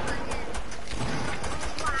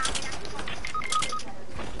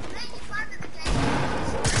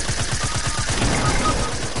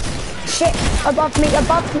 Shit, above me,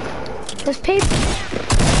 above me. There's people.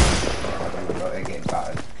 They're getting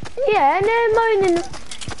battered. Yeah, and they're moaning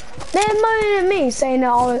at me, saying that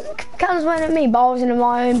I was, Callum's moaning at me, but I was in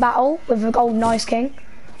my own battle with the Golden Ice King.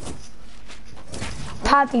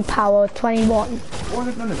 Paddy Power 21. Why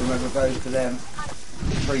did none of them ever go to them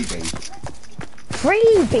freebies?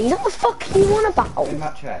 Freebies? What the fuck are you on about? In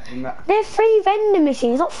that chat, in that... They're free vending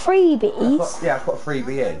machines, not freebies. Yeah, that's what a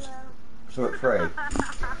freebie is. So it's free.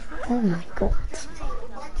 Oh my god.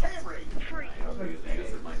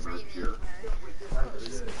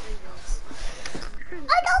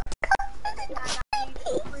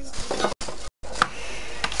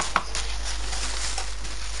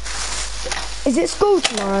 Is it school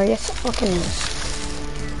tomorrow? Yes, it fucking is.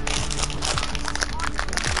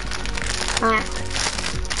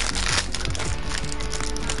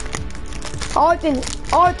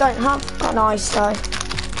 I don't have an ice though.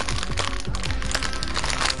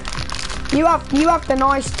 You have the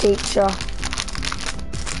nice teacher.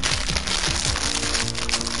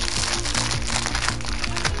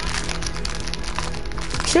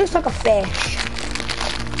 She looks like a fish.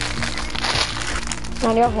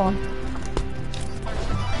 And the other one.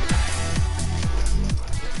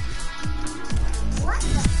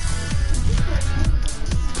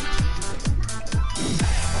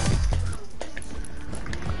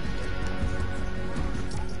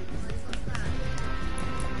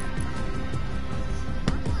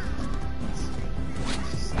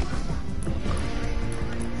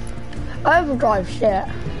 Overdrive shit.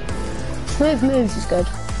 Smooth moves is good.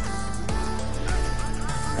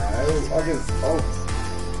 No, I just,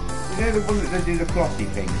 you know the one that they do the flossy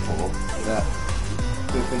thing for?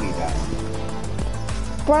 The thingy down.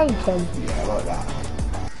 Breaking. Yeah, I like that.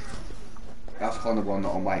 That's kind of one that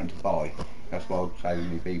I'm waiting to buy. That's why I'm saving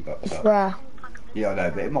me V-Bucks It's up. rare. Yeah, I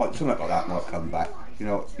know, but it might, something like that might come back. You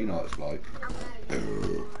know what it's like.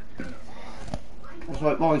 It's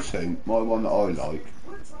like my suit, my one that I like.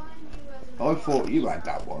 I thought you had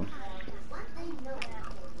that one.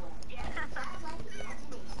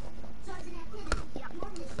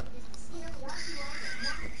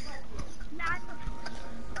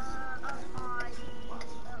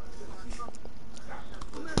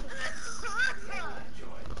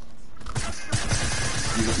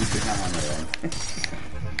 You got your banana on.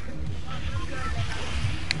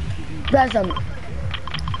 There's them.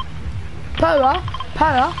 Polar,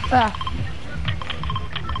 yeah.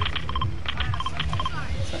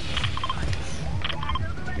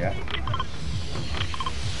 Yeah.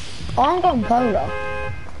 I'm going polar. Go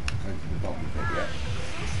to the bottom of it, yeah.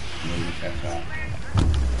 And then you test that.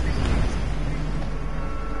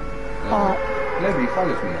 Alright. Nobody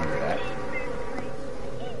follows me under there.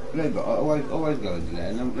 No, but I always go under there,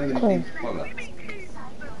 and nobody seems to follow.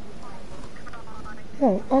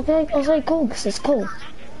 Oh, okay, I'll say cool because it's cool.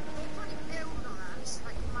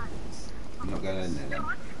 I'm not going in there then.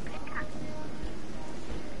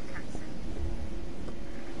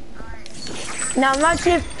 Now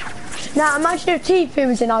imagine if Tifu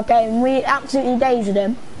was in our game and we absolutely daised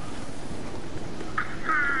him.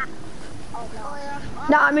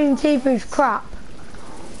 No, I mean Tifu's crap.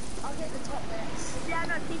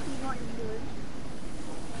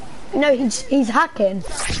 No, he's hacking.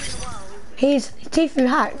 Tifu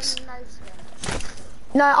hacks.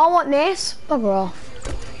 No, I want this. Bugger off.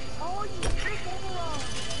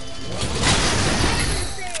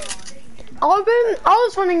 I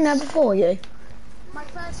was running there before you. My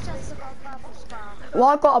first chest got a purple star. Well,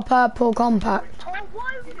 I got a purple compact. Oh,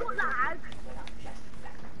 why have you got lag?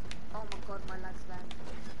 Oh my god, my lag's bad.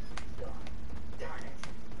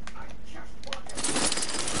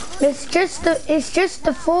 It's just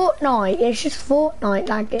the Fortnite. It's just Fortnite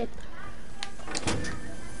lagging.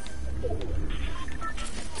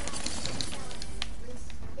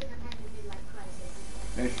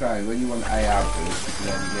 It's strange, when you want AR bullets, you can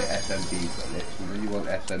only get SMG bullets, and when you want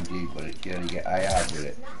SMG bullets, you only get AR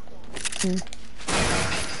bullets.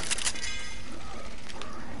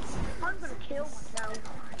 I'm gonna kill myself.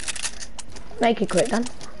 Make it quick then.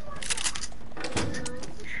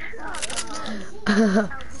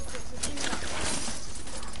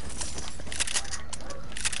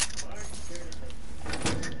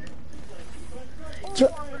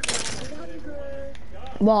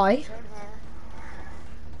 Why?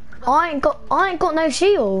 I ain't got no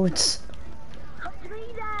shields. Come to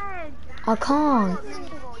me then. I can't.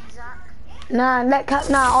 Isaac.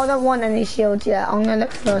 Nah, I don't want any shields yet. I'm gonna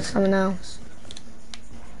look for something else.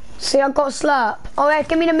 See, I've got a slurp. Oh yeah,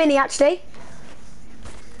 give me the mini actually.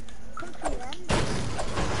 Come to me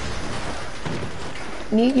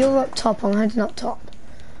then. You're up top, I'm heading up top.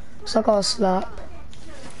 So I got a slurp.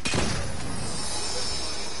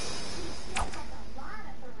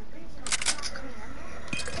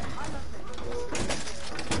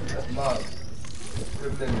 Mug.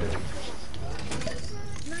 Good memory.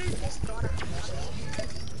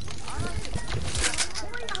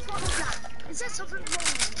 Is there something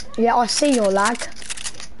wrong? Yeah, I see your lag.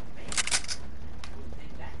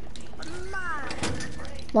 Man,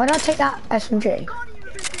 Why did I take that SMG? can't even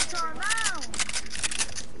do this time out.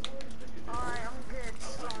 Alright, I'm good.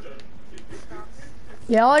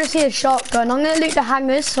 Yeah, I just need a shotgun. I'm gonna loot the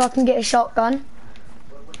hangars so I can get a shotgun.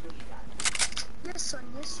 Yes, son.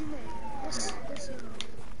 Yes, you may. Yes,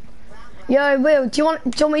 you may. Yo, Will, do you want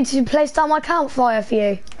me to place down my campfire for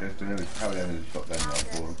you? Just deliver tell them to stop them now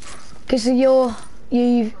for them. Because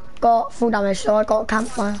you've got full damage, so I got a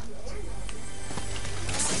campfire.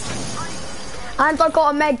 And I got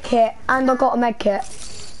a med kit. I'll use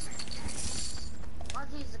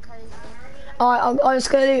the code. Alright, I was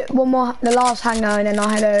gonna do the last hangar, and then I'll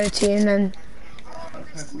head over to you, and then...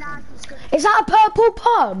 Is that a purple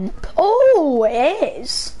pump? Oh, it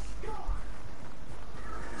is.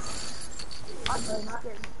 Oh,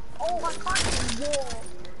 I can't even walk.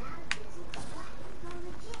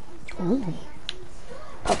 Ooh.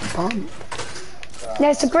 Purple pump.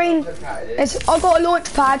 Yeah, it's a green. I got a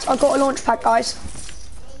launch pad. Guys.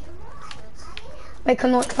 Make a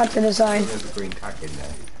launch pad to the zone. There's a green tack in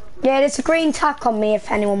there. Yeah, there's a green tack on me if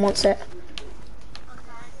anyone wants it.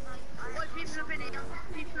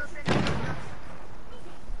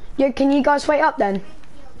 Yeah, can you guys wait up then?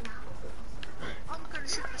 I'm gonna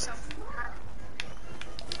shoot myself in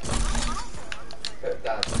the head.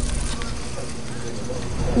 Dad.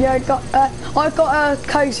 Yeah, I've got a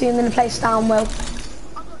cozy and then a place down, Will. I've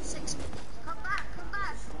got 6 minutes. Come back.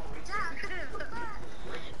 Dad, come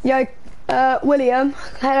back. Yo, William,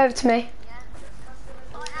 head over to me.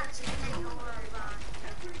 I actually hate your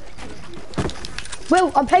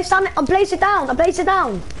Will, I placed it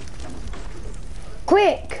down.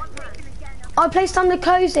 Quick! I placed down the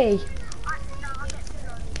cozy.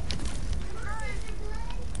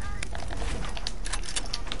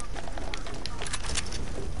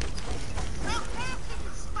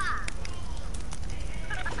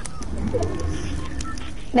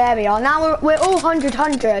 There we are. Now we're all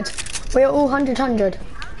 100. We're all 100.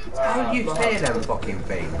 How do you steer them fucking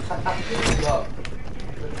things? Look.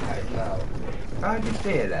 How do you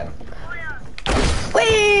steer them?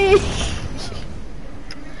 Whee!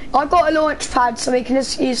 I got a launch pad, so we can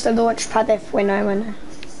just use the launch pad if we know when.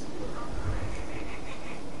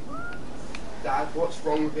 Dad, what's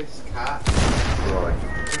wrong with this cat? Right.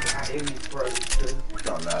 The cat in broken.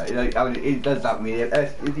 Don't know. You know, I mean, it does that to me.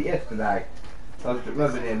 Is it yesterday? I was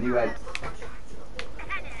rubbing him. You went.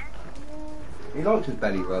 He likes his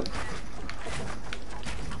belly rub.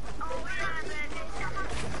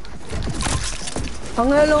 I'm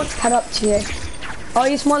gonna launch pad up to you. I'll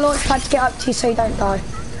use my launch pad to get up to you so you don't die.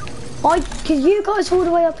 Cause you guys all the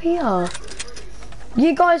way up here.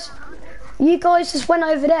 You guys just went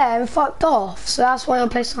over there and fucked off, so that's why I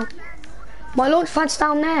placed on. My launch pad's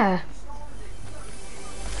down there.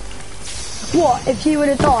 What if you would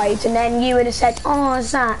have died and then you would have said, "Oh,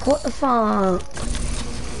 Zach, what the fuck?"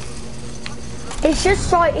 It's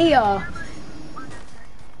just right here.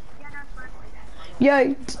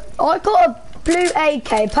 Yo, I got a blue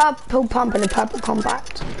AK, purple pump and a purple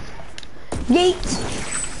compact. Yeet.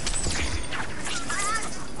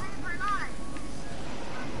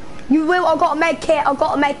 You will, I've got a med kit,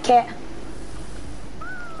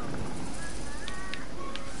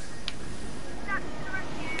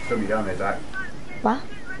 Somebody down there, Zach. What?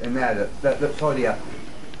 In there, look, tidy up.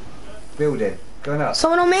 Building. Going up.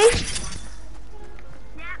 Someone on me?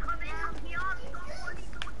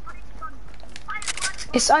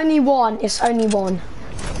 It's only one.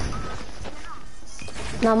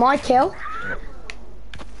 Now my kill.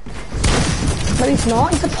 No, he's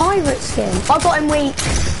not. He's a pirate skin. I got him weak.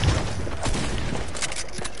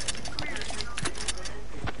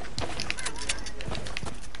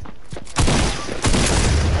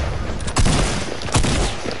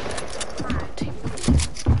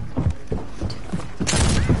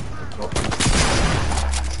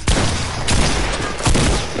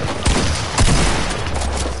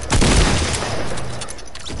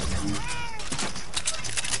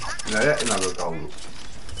 No, that's another goal.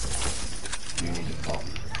 You need to pop.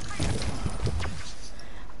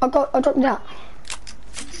 I dropped that.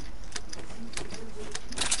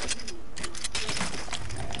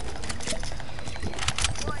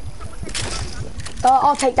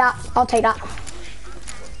 I'll take that.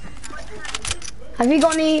 Have you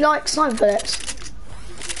got any, like, sniper bullets?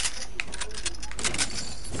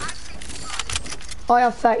 I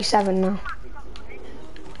have 37 now.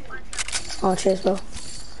 Oh, cheers, Will.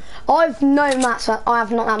 I've no mats, I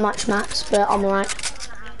have not that much mats, but I'm alright.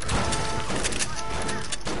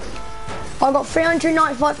 I got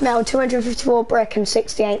 395 metal, 254 brick and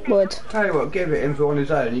 68 wood. Tell you what, give it him for on his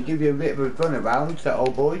own. He give you a bit of a run around, that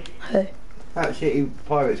old boy. Who? That shitty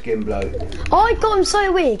pirate skin bloke. I got him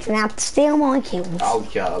so weak and I had to steal my kills. Oh,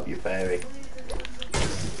 shut up, you fairy.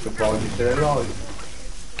 Surprised you're still alive.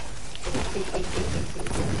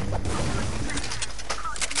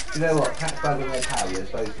 You know what? Cat's bugging their cow, you're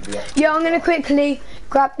supposed to be up. Yeah, I'm gonna quickly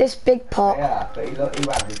grab this big pot. Yeah, but he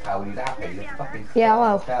had his cow and he's happy. He's fucking Yeah,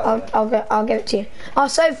 well, I'll give it to you. Oh,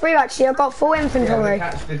 so free actually. I've got full inventory.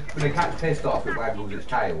 Yeah, when the cat's pissed off, it waggles its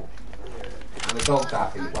tail. And the dog's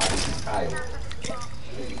happy, it waggles its tail.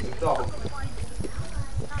 The dog.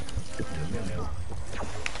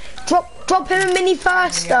 Drop him a mini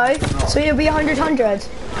first though, so he'll be 100.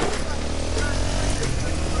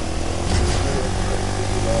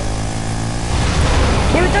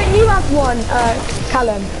 Yeah, but don't you have one,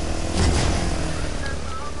 Callum?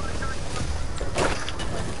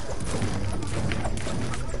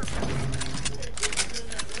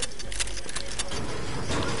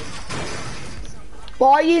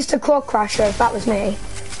 Well, I used a quad crasher if that was me.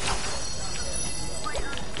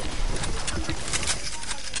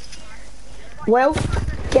 Will,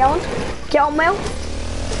 get on, Will.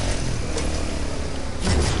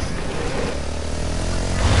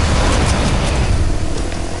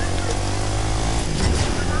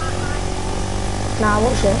 Nah,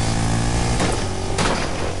 watch this.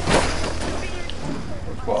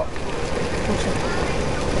 What? Watch it.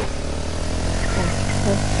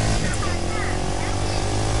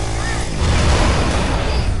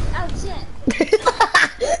 Oh shit.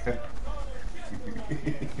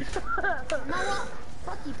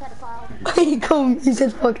 Fuck you, pedophile. He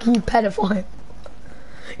said, fuck you, pedophile.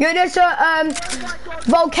 Yo, there's a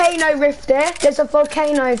volcano rift there. There's a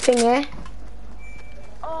volcano thing here.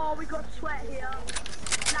 Oh, we got sweat here.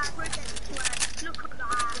 Nah, we're getting sweat. Look at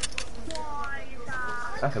that. Why is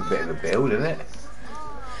that? That's a bit of a build, isn't it?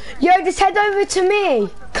 Yo, just head over to me.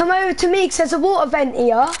 Come over to me, because there's a water vent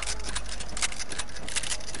here.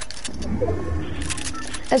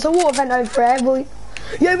 There's a water vent over there.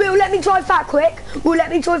 Yo, Will, let me drive that quick. Will, let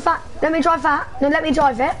me drive that. Let me drive that. No, let me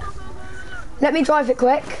drive it. Let me drive it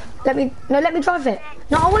quick. Let me drive it.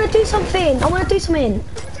 No, I want to do something. I want to do something.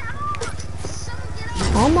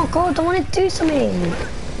 Oh my god, I want to do something.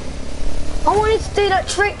 I wanted to do that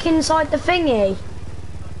trick inside the thingy.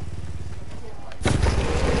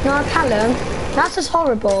 No, Callum, that's just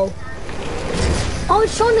horrible. I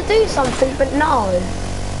was trying to do something, but no.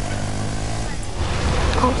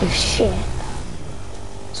 Can't do shit.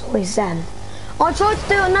 It's always them. I tried to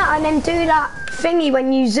do that and then do that thingy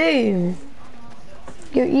when you zoom.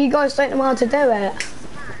 You guys don't know how to do it.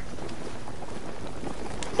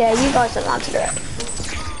 Yeah, you guys don't know how to do it.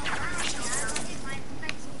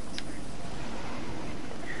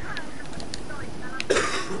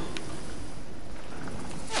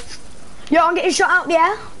 Yo, I'm getting shot out,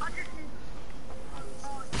 yeah?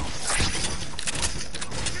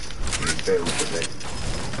 Build,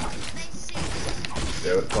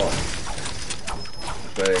 they're at top.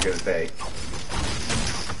 That's where they're going to be.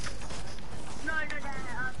 No,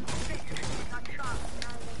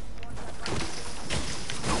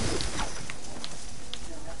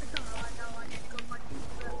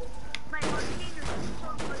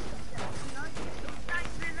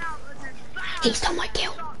 He's done my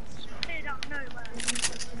kill.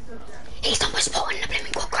 He's done my spot in the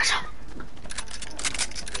blooming quad crusher.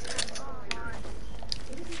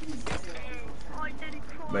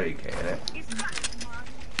 Medicate it.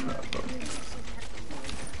 No,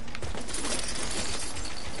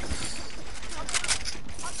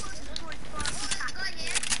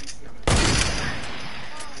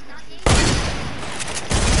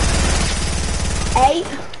 Eight.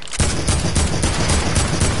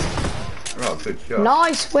 oh, good shot.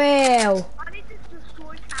 Nice, Will.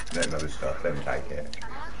 Let another stuff, let me take it.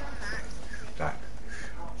 Back.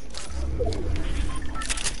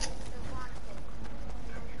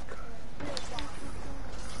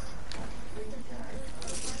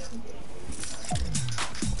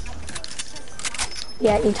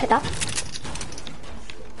 Yeah, you take that.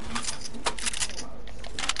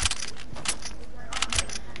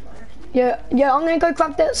 Yeah, I'm gonna go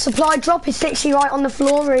grab the supply drop. It's literally right on the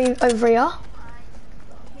floor over here.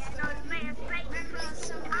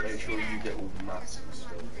 Make sure you get all the mats and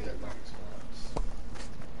stuff. Get mats.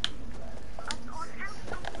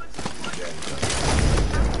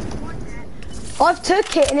 I've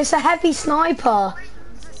took it and it's a heavy sniper.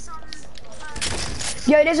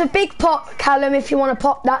 Yo, there's a big pot, Callum, if you want to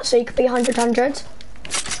pop that so you could be 100.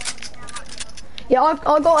 Yeah, I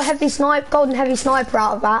got a heavy golden heavy sniper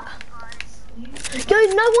out of that. Yo,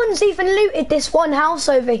 no one's even looted this one house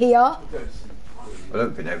over here. I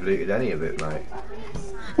don't think they've looted any of it, mate.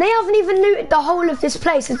 They haven't even looted the whole of this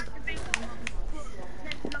place.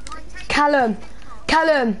 Callum,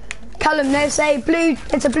 there's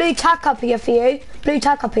a blue tack up here for you. Blue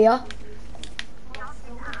tack up here.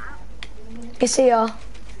 It's here.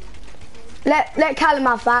 Let Callum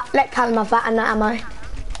have that. Let Callum have that and that ammo.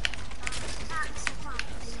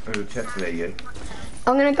 There's a chest near you.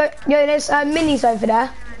 I'm gonna go. Yo, there's minis over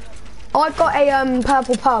there. I've got a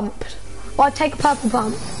purple pump. I'll take a purple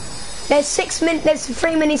pump. There's 3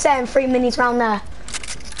 minis there and 3 minis round there.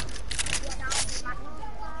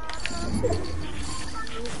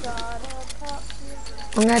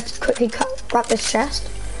 I'm gonna quickly grab this chest.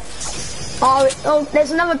 Oh, there's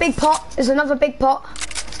another big pot. There's another big pot.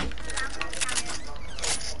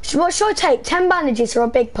 What should I take? 10 bandages or a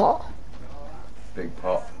big pot? Big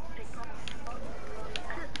pot.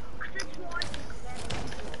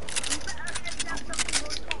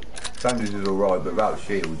 Bandages is alright, but without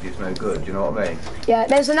shields, it's no good, do you know what I mean? Yeah,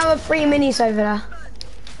 there's another 3 minis over there.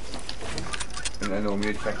 And then normally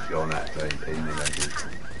a chest on that, so in the bandages.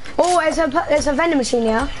 Oh, there's a vending machine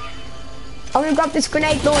here. I'm gonna grab this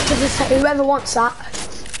grenade launcher for whoever wants that.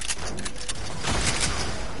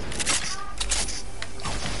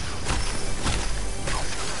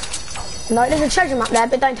 No, there's a treasure map there,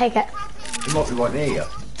 but don't take it. There might be one here.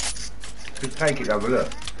 Just take it, have a look.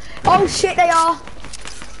 Oh shit, they are.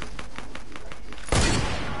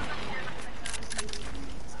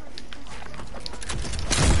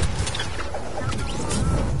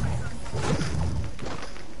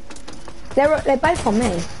 They're both on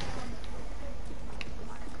me.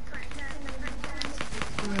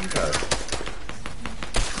 Okay.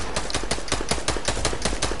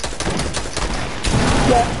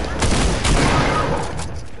 Yeah.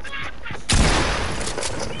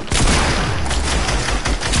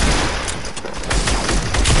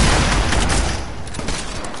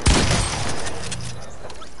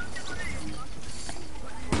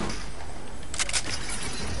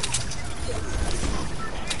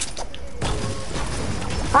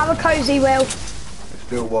 Have a cozy, Will. There's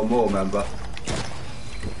still one more, remember?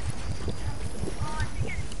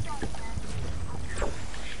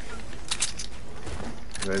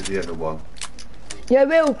 Where's the other one? Yo,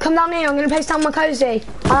 Will, come down here. I'm going to place down my cozy.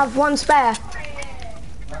 I have one spare.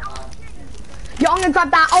 Yo, I'm going to grab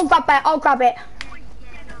that. I'll grab it. I'll grab it.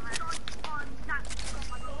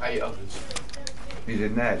 8 others. He's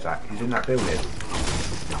in there, Zach. He's in that building.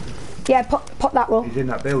 Yeah, pop that, Will. He's in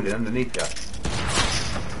that building underneath you.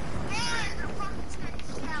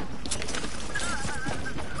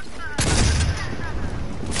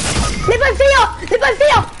 They're both here! They're both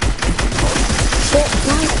here! Shit,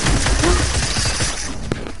 man.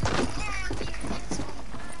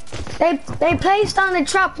 They placed down the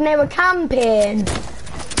trap and they were camping.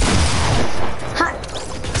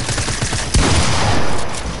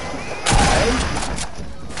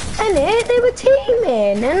 And they were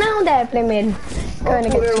teaming, and now they're blimmin' going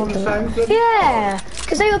against each other. Yeah,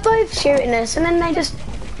 because they were both shooting us, and then they just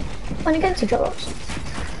went against each other.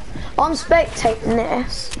 I'm spectating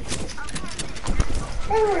this.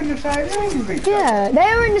 They were in the same room with each other. Yeah,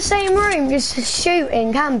 they were in the same room, just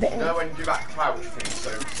shooting, camping. You know when you do that crouch thing,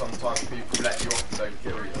 so sometimes people let you off and don't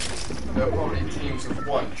kill you. There were probably teams of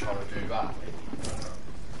one trying to do that.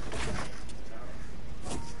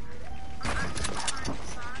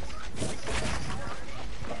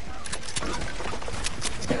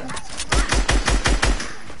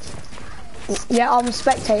 Yeah, I'm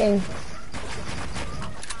spectating.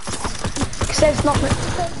 Because there's not...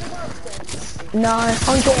 No,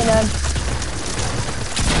 I'm getting them.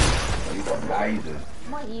 You've got lasers.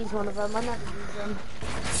 Might use one of them. I never use them.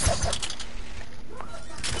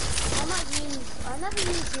 I never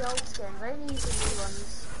use the old skins. I only use the new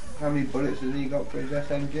ones. How many bullets has he got for his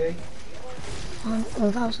SMG?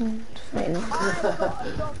 1,039.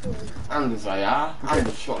 And they are. And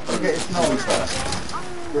the shotgun. Look at his sniper.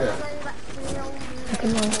 Yeah.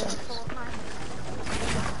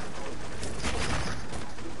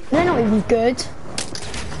 They're not even good.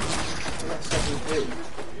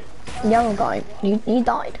 The other guy, he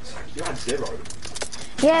died. You had 0.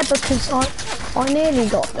 Yeah, because I nearly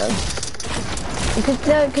got them.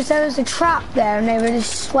 Because there was a trap there and they were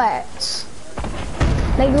just sweats.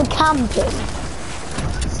 They were camping.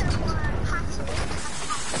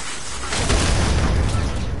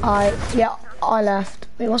 I left.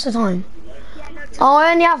 Wait, what's the time? Oh,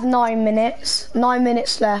 I only have 9 minutes. 9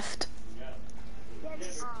 minutes left.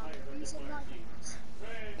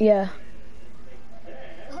 Yeah.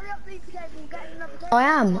 I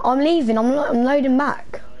am. I'm leaving. I'm loading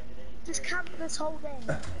back. Just camp this whole day.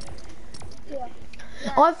 Yeah.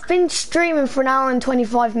 I've been streaming for 1 hour and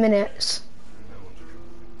 25 minutes.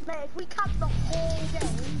 Mate, if we camp the whole day, then...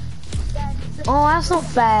 Oh, that's not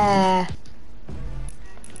fair.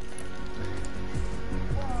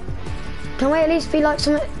 Can we at least be like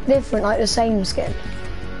something different, like the same skin?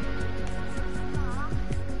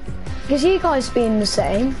 Because you guys being the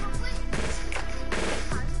same.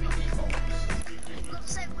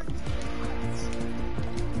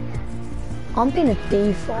 I'm being a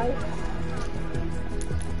default.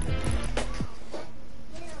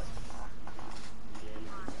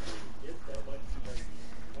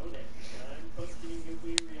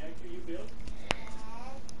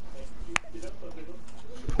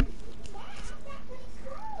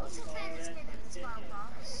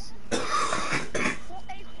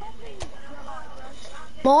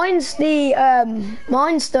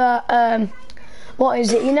 Mine's the what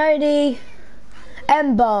is it? You know, the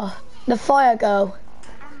Ember, the fire girl.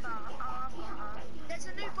 There's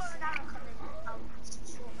a new bow and arrow coming.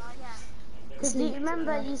 Because you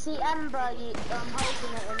remember, you see Ember,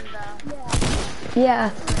 holding it in the...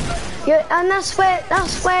 Yeah. Yeah, and that's where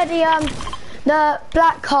the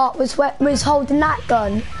black cart was holding that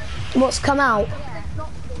gun. What's come out?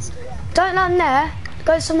 Don't land there.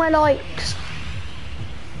 Go somewhere like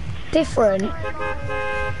different.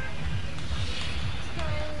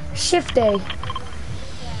 Shifty.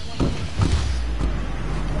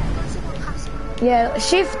 Yeah,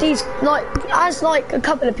 Shifty's like, has like a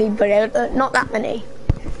couple of people there, but not that many.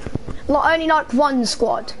 Like only like one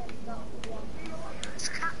squad.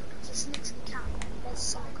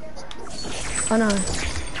 I know.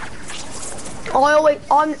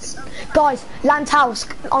 Guys, land house.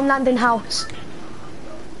 I'm landing house.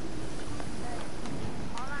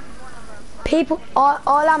 People,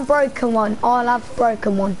 I'll land broken one. I'll have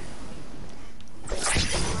broken one.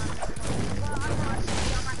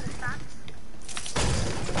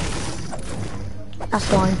 That's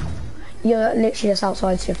fine. You're literally just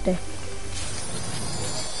outside Shifty.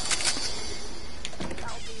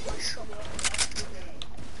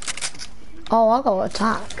 Oh, I got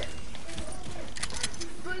attack.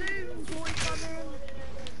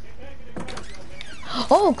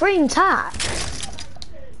 Oh, green tack.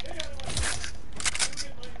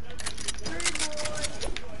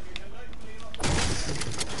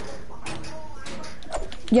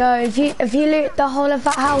 Yo, if you loot the whole of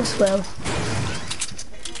that house, Will.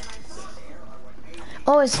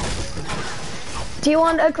 Oh, do you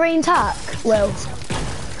want a green tack, Will?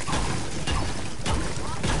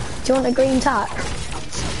 Do you want a green tack?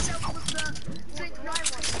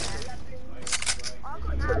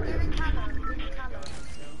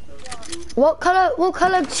 What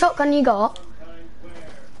colour shotgun you got?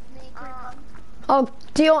 Oh,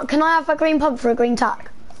 can I have a green pump for a green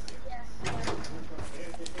tack?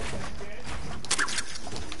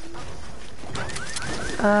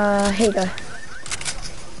 Here you go.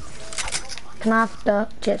 Can I have the,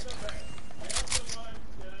 cheers.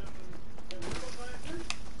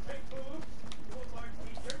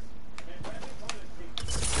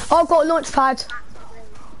 Oh, I've got a launch pad.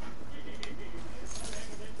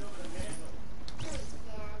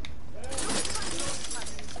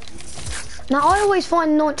 Now, I always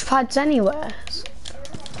find launch pads anywhere.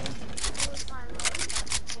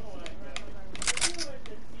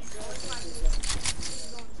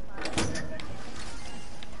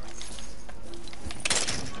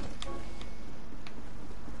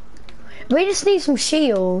 We just need some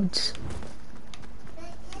shields.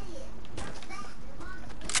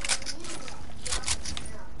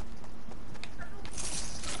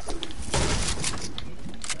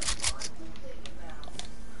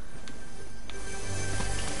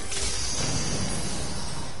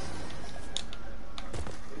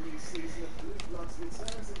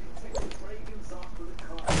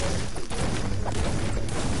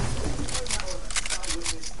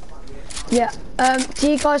 Yeah, do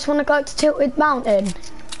you guys want to go to Tilted Mountain?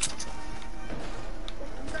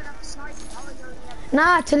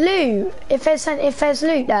 Nah, to loot, if there's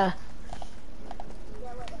loot there.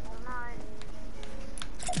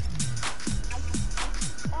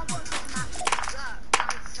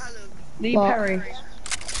 Lee Perry.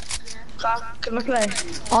 Can I play?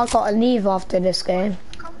 I gotta leave after this game.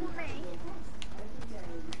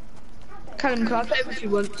 Callum, can I play with you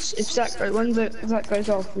once? If Zach, when Zach goes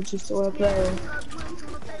off, we just want to play.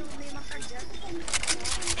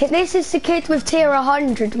 This is the kid with tier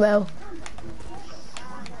 100, Will.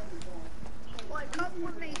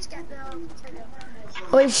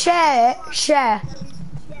 Wait, share it, share.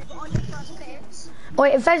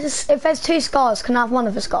 Wait, if there's 2 scars, can I have one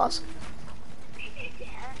of the scars?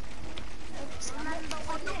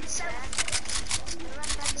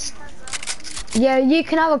 Yeah, you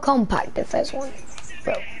can have a compact if there's one.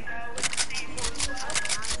 Bro.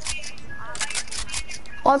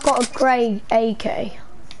 I've got a grey AK.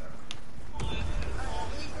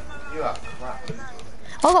 You are crap.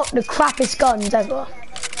 I've got the crappiest guns ever.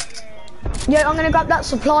 Yeah, I'm gonna grab that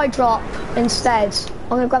supply drop instead. I'm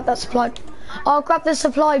gonna grab that supply. I'll grab the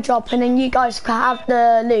supply drop and then you guys can have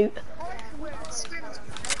the loot.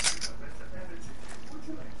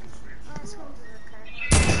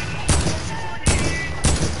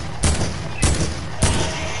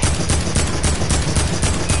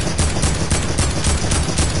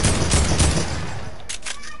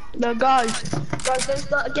 No, guys, don't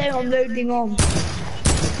start a game. I'm loading on.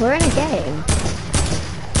 We're in a game.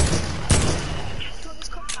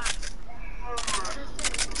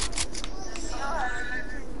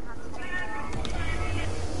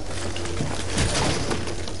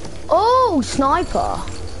 Oh, sniper.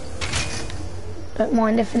 Don't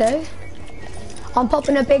mind if I do. I'm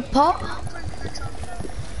popping a big pot.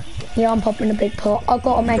 Yeah, I'm popping a big pot. I've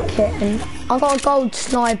got a med kit and I've got a gold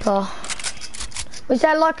sniper. Is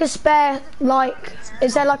there like a spare,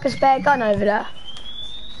 is there like a spare gun over there?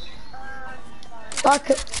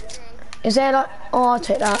 Is there like, oh, I'll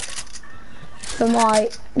take that. For my,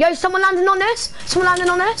 yo, someone landing on this? Someone landing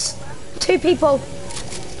on this? 2 people.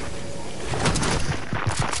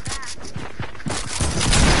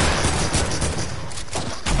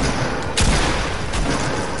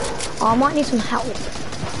 I might need some help.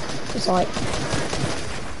 It's like,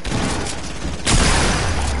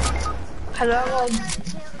 Hello.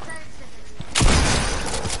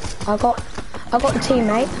 I got a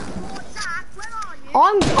teammate.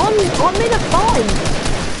 I'm in a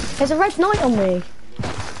fight. There's a red knight on me.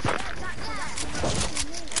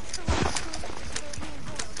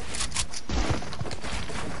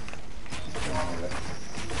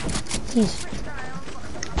 He's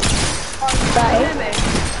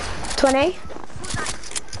 30, 20.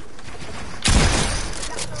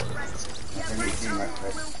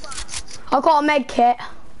 I got a med kit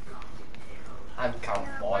And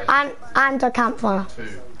campfire. and a campfire. 2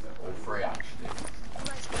 or 3 actually.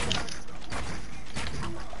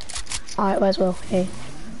 Alright, where's Will? Here.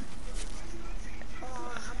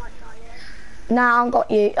 Now I've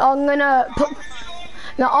got you. I'm gonna put.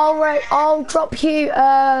 Now I'll drop you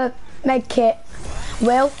med kit.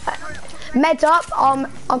 Will, med up.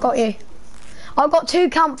 I got you. I've got 2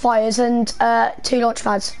 campfires and 2 launch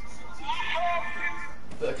pads.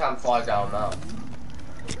 Put the campfire down now.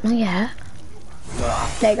 Oh, yeah. No,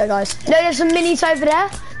 There you go, guys. No, there's some minis over there.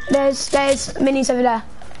 There's minis over there.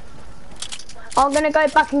 I'm gonna go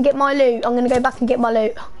back and get my loot.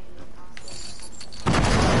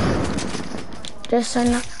 Just so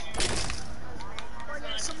that.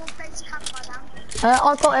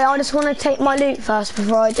 I got it. I just want to take my loot first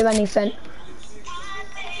before I do anything.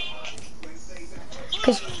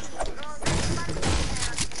 Cause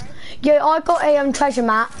yeah, I got a treasure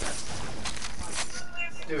map.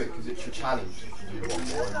 do it because it's your challenge. If you do one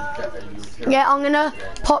more, and you get Yeah, I'm gonna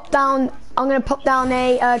pop down. I'm gonna pop down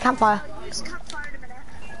a campfire. There's a campfire in a minute.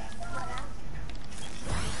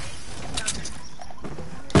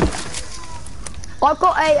 I've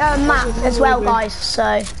got a map as well, guys.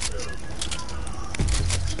 So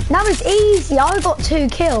that was easy. I got 2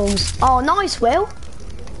 kills. Oh, nice, Will.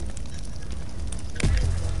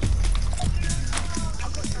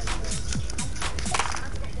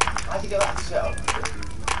 How do you get that set up?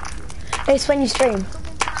 It's when you stream.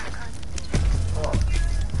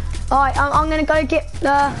 Alright, I'm gonna go get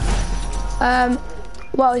the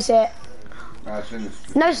what was it? It's in the,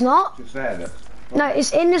 No, it's not. it's there. Look. No,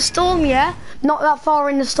 it's in the storm, yeah? Not that far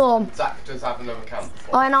in the storm. Zach does have another camp.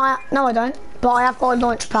 No, I don't. But I have got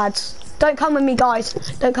launch pads. Don't come with me, guys.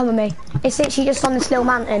 Don't come with me. It's literally just on this little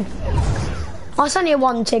mountain. Oh, it's only a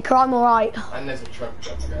 1 ticker. I'm alright. And there's a chug.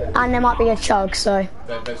 And there might be a chug, so.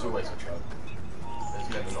 There's always a chug. There's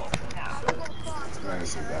never not a chug. Where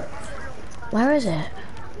is that? Where is it?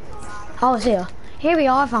 Oh, it's here. Here we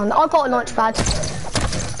are. I found it. I got a launch pad.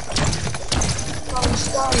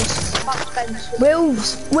 We'll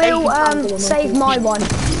save my one.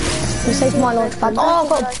 We'll save my launch pad. Oh, I've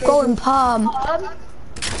got golden palm And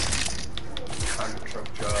a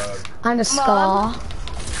chug. and a scar.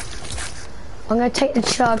 I'm gonna take the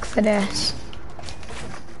chug for this.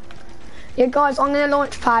 Yeah, guys, I'm gonna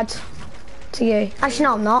launch pad to you. Actually,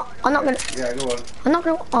 no, I'm not. I'm not gonna. Yeah, go on. I'm not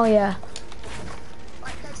gonna. Oh yeah.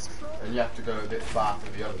 And you have to go a bit far for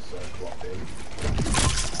the other circle, I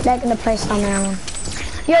think. They're gonna place down there.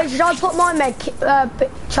 Yo, should I put my med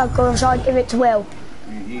chug or should I give it to Will?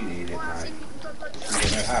 You need it, mate. You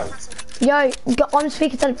don't know how. Yo, I'm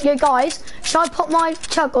speaking to yo guys. Should I put my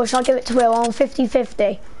chug or should I give it to Will? I'm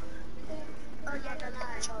 50-50.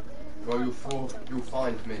 Well, you'll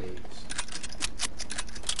find minis.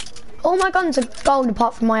 All my guns are gold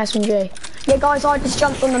apart from my SMG. Yeah, guys, I just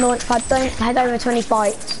jumped on the launch pad. Don't head over to any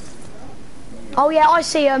fights. Oh yeah, I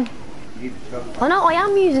see him. You need to I know, I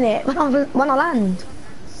am using it when I land.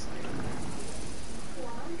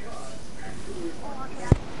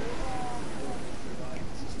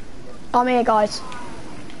 I'm here, guys.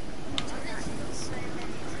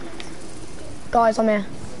 Guys, I'm here.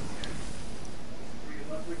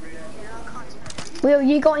 Will,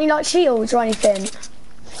 you got any like shields or anything?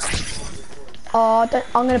 Oh,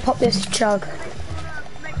 I'm gonna pop this chug.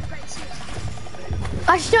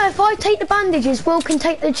 Actually, no, if I take the bandages, Will can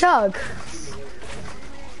take the chug.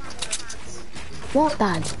 What,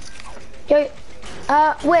 Dad? Yo,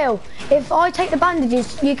 Will, if I take the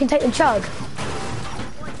bandages, you can take the chug.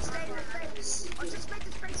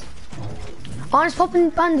 I'm just popping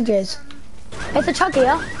bandages. It's the chug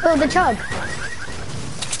here. Will, the chug.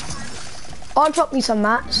 I'll drop you some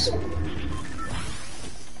mats.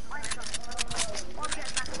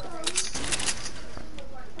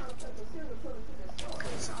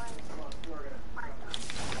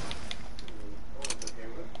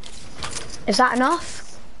 Is that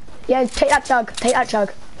enough? Yeah, take that chug. Take that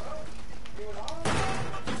chug.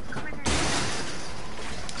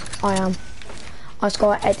 I am. I just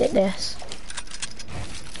gotta edit this.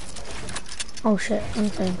 Oh shit, one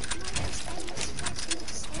thing.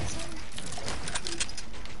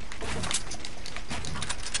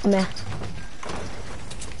 I'm here.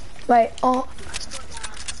 Wait, oh.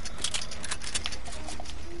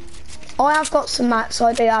 I have got some mats, so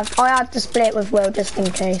I had to split with Will just in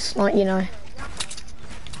case, like, you know.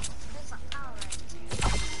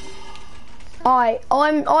 I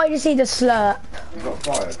just need a slurp. You got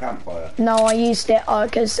fire, campfire? No, I used it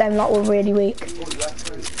because them lot were really weak.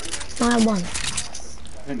 I had one. I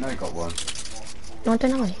didn't know you got one. No, I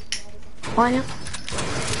don't know. I know.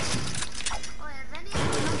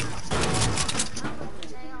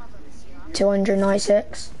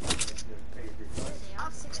 296.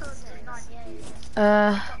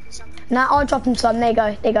 Now I'll drop them some. There you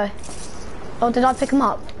go. There you go. Oh, did I pick them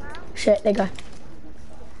up? Shit, there you go.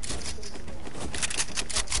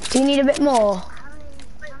 Do you need a bit more?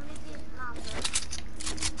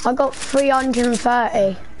 I got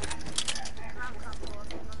 330.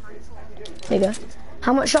 There you go.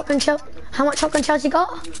 How much shotgun shells you got?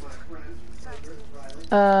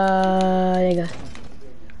 There you go.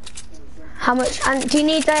 How much? And do you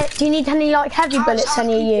need any like heavy bullets?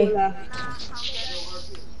 Any of you?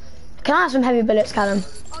 Can I have some heavy bullets, Callum?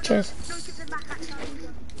 Cheers.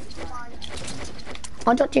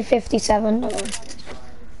 I'll drop you 57.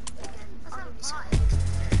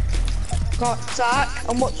 Got Zach,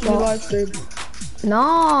 I'm watching the live stream.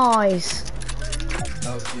 Nice.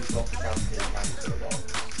 No, she's got champion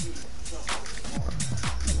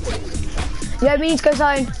Yeah, we need to go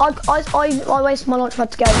zone. I wasted my launch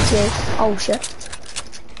pad to go to you. Oh shit.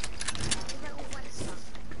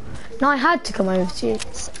 No, I had to come over to you.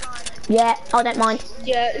 Yeah, I don't mind.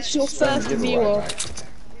 Yeah, it's your first viewer.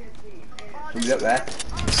 Somebody up there?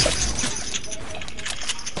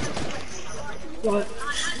 Right,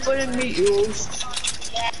 I didn't meet yours.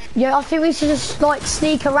 Yeah, I think we should just like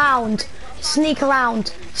sneak around. Sneak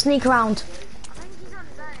around. Sneak around.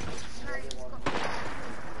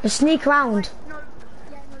 Just sneak around.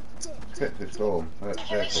 Fit the storm. That's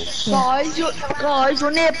careful. Guys,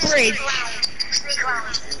 you're near bridge.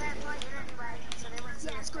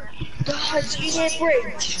 Guys, you near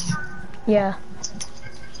bridge. Yeah.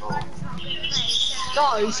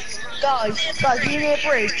 Guys, you near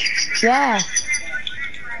bridge. Yeah.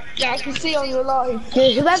 Yeah, I can see on your live.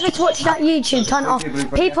 Yeah, whoever's watching that YouTube, turn it off.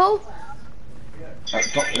 People? At the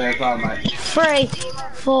top there as well, mate. 3,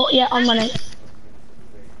 4, yeah, I'm running.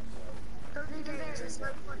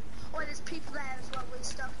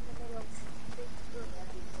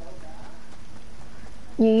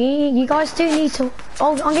 You guys do need to.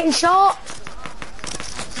 Oh, I'm getting shot.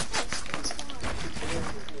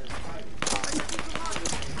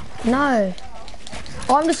 No.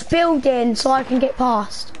 I'm just building so I can get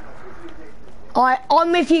past. Alright,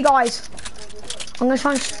 I'm with you guys. I'm gonna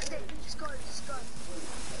try and.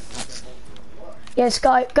 Yes,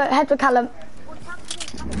 go ahead with Callum.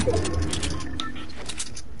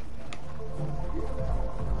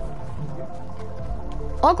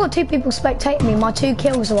 I've got 2 people spectating me. My 2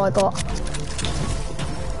 kills have I got.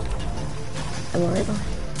 Don't worry about it.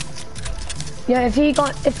 Yeah, if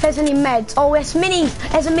there's any meds. Oh, it's mini.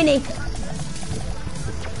 There's a mini.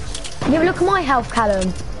 Yeah, look at my health,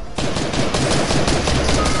 Callum.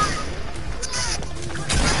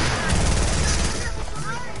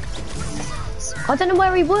 I don't know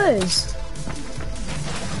where he was.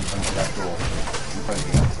 That door.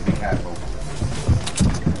 Be careful.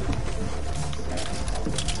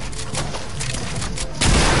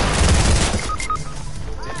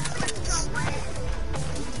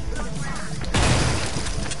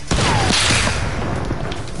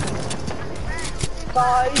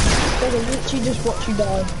 Guys, they can literally just watch you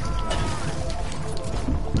die.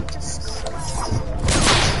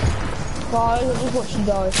 Guys, I just watched you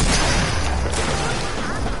die.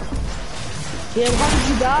 Yeah, how did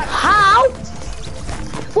you die? How?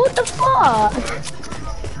 What the fuck?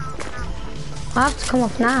 I have to come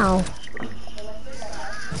off now.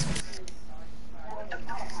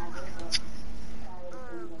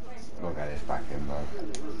 We'll get this back in, bro.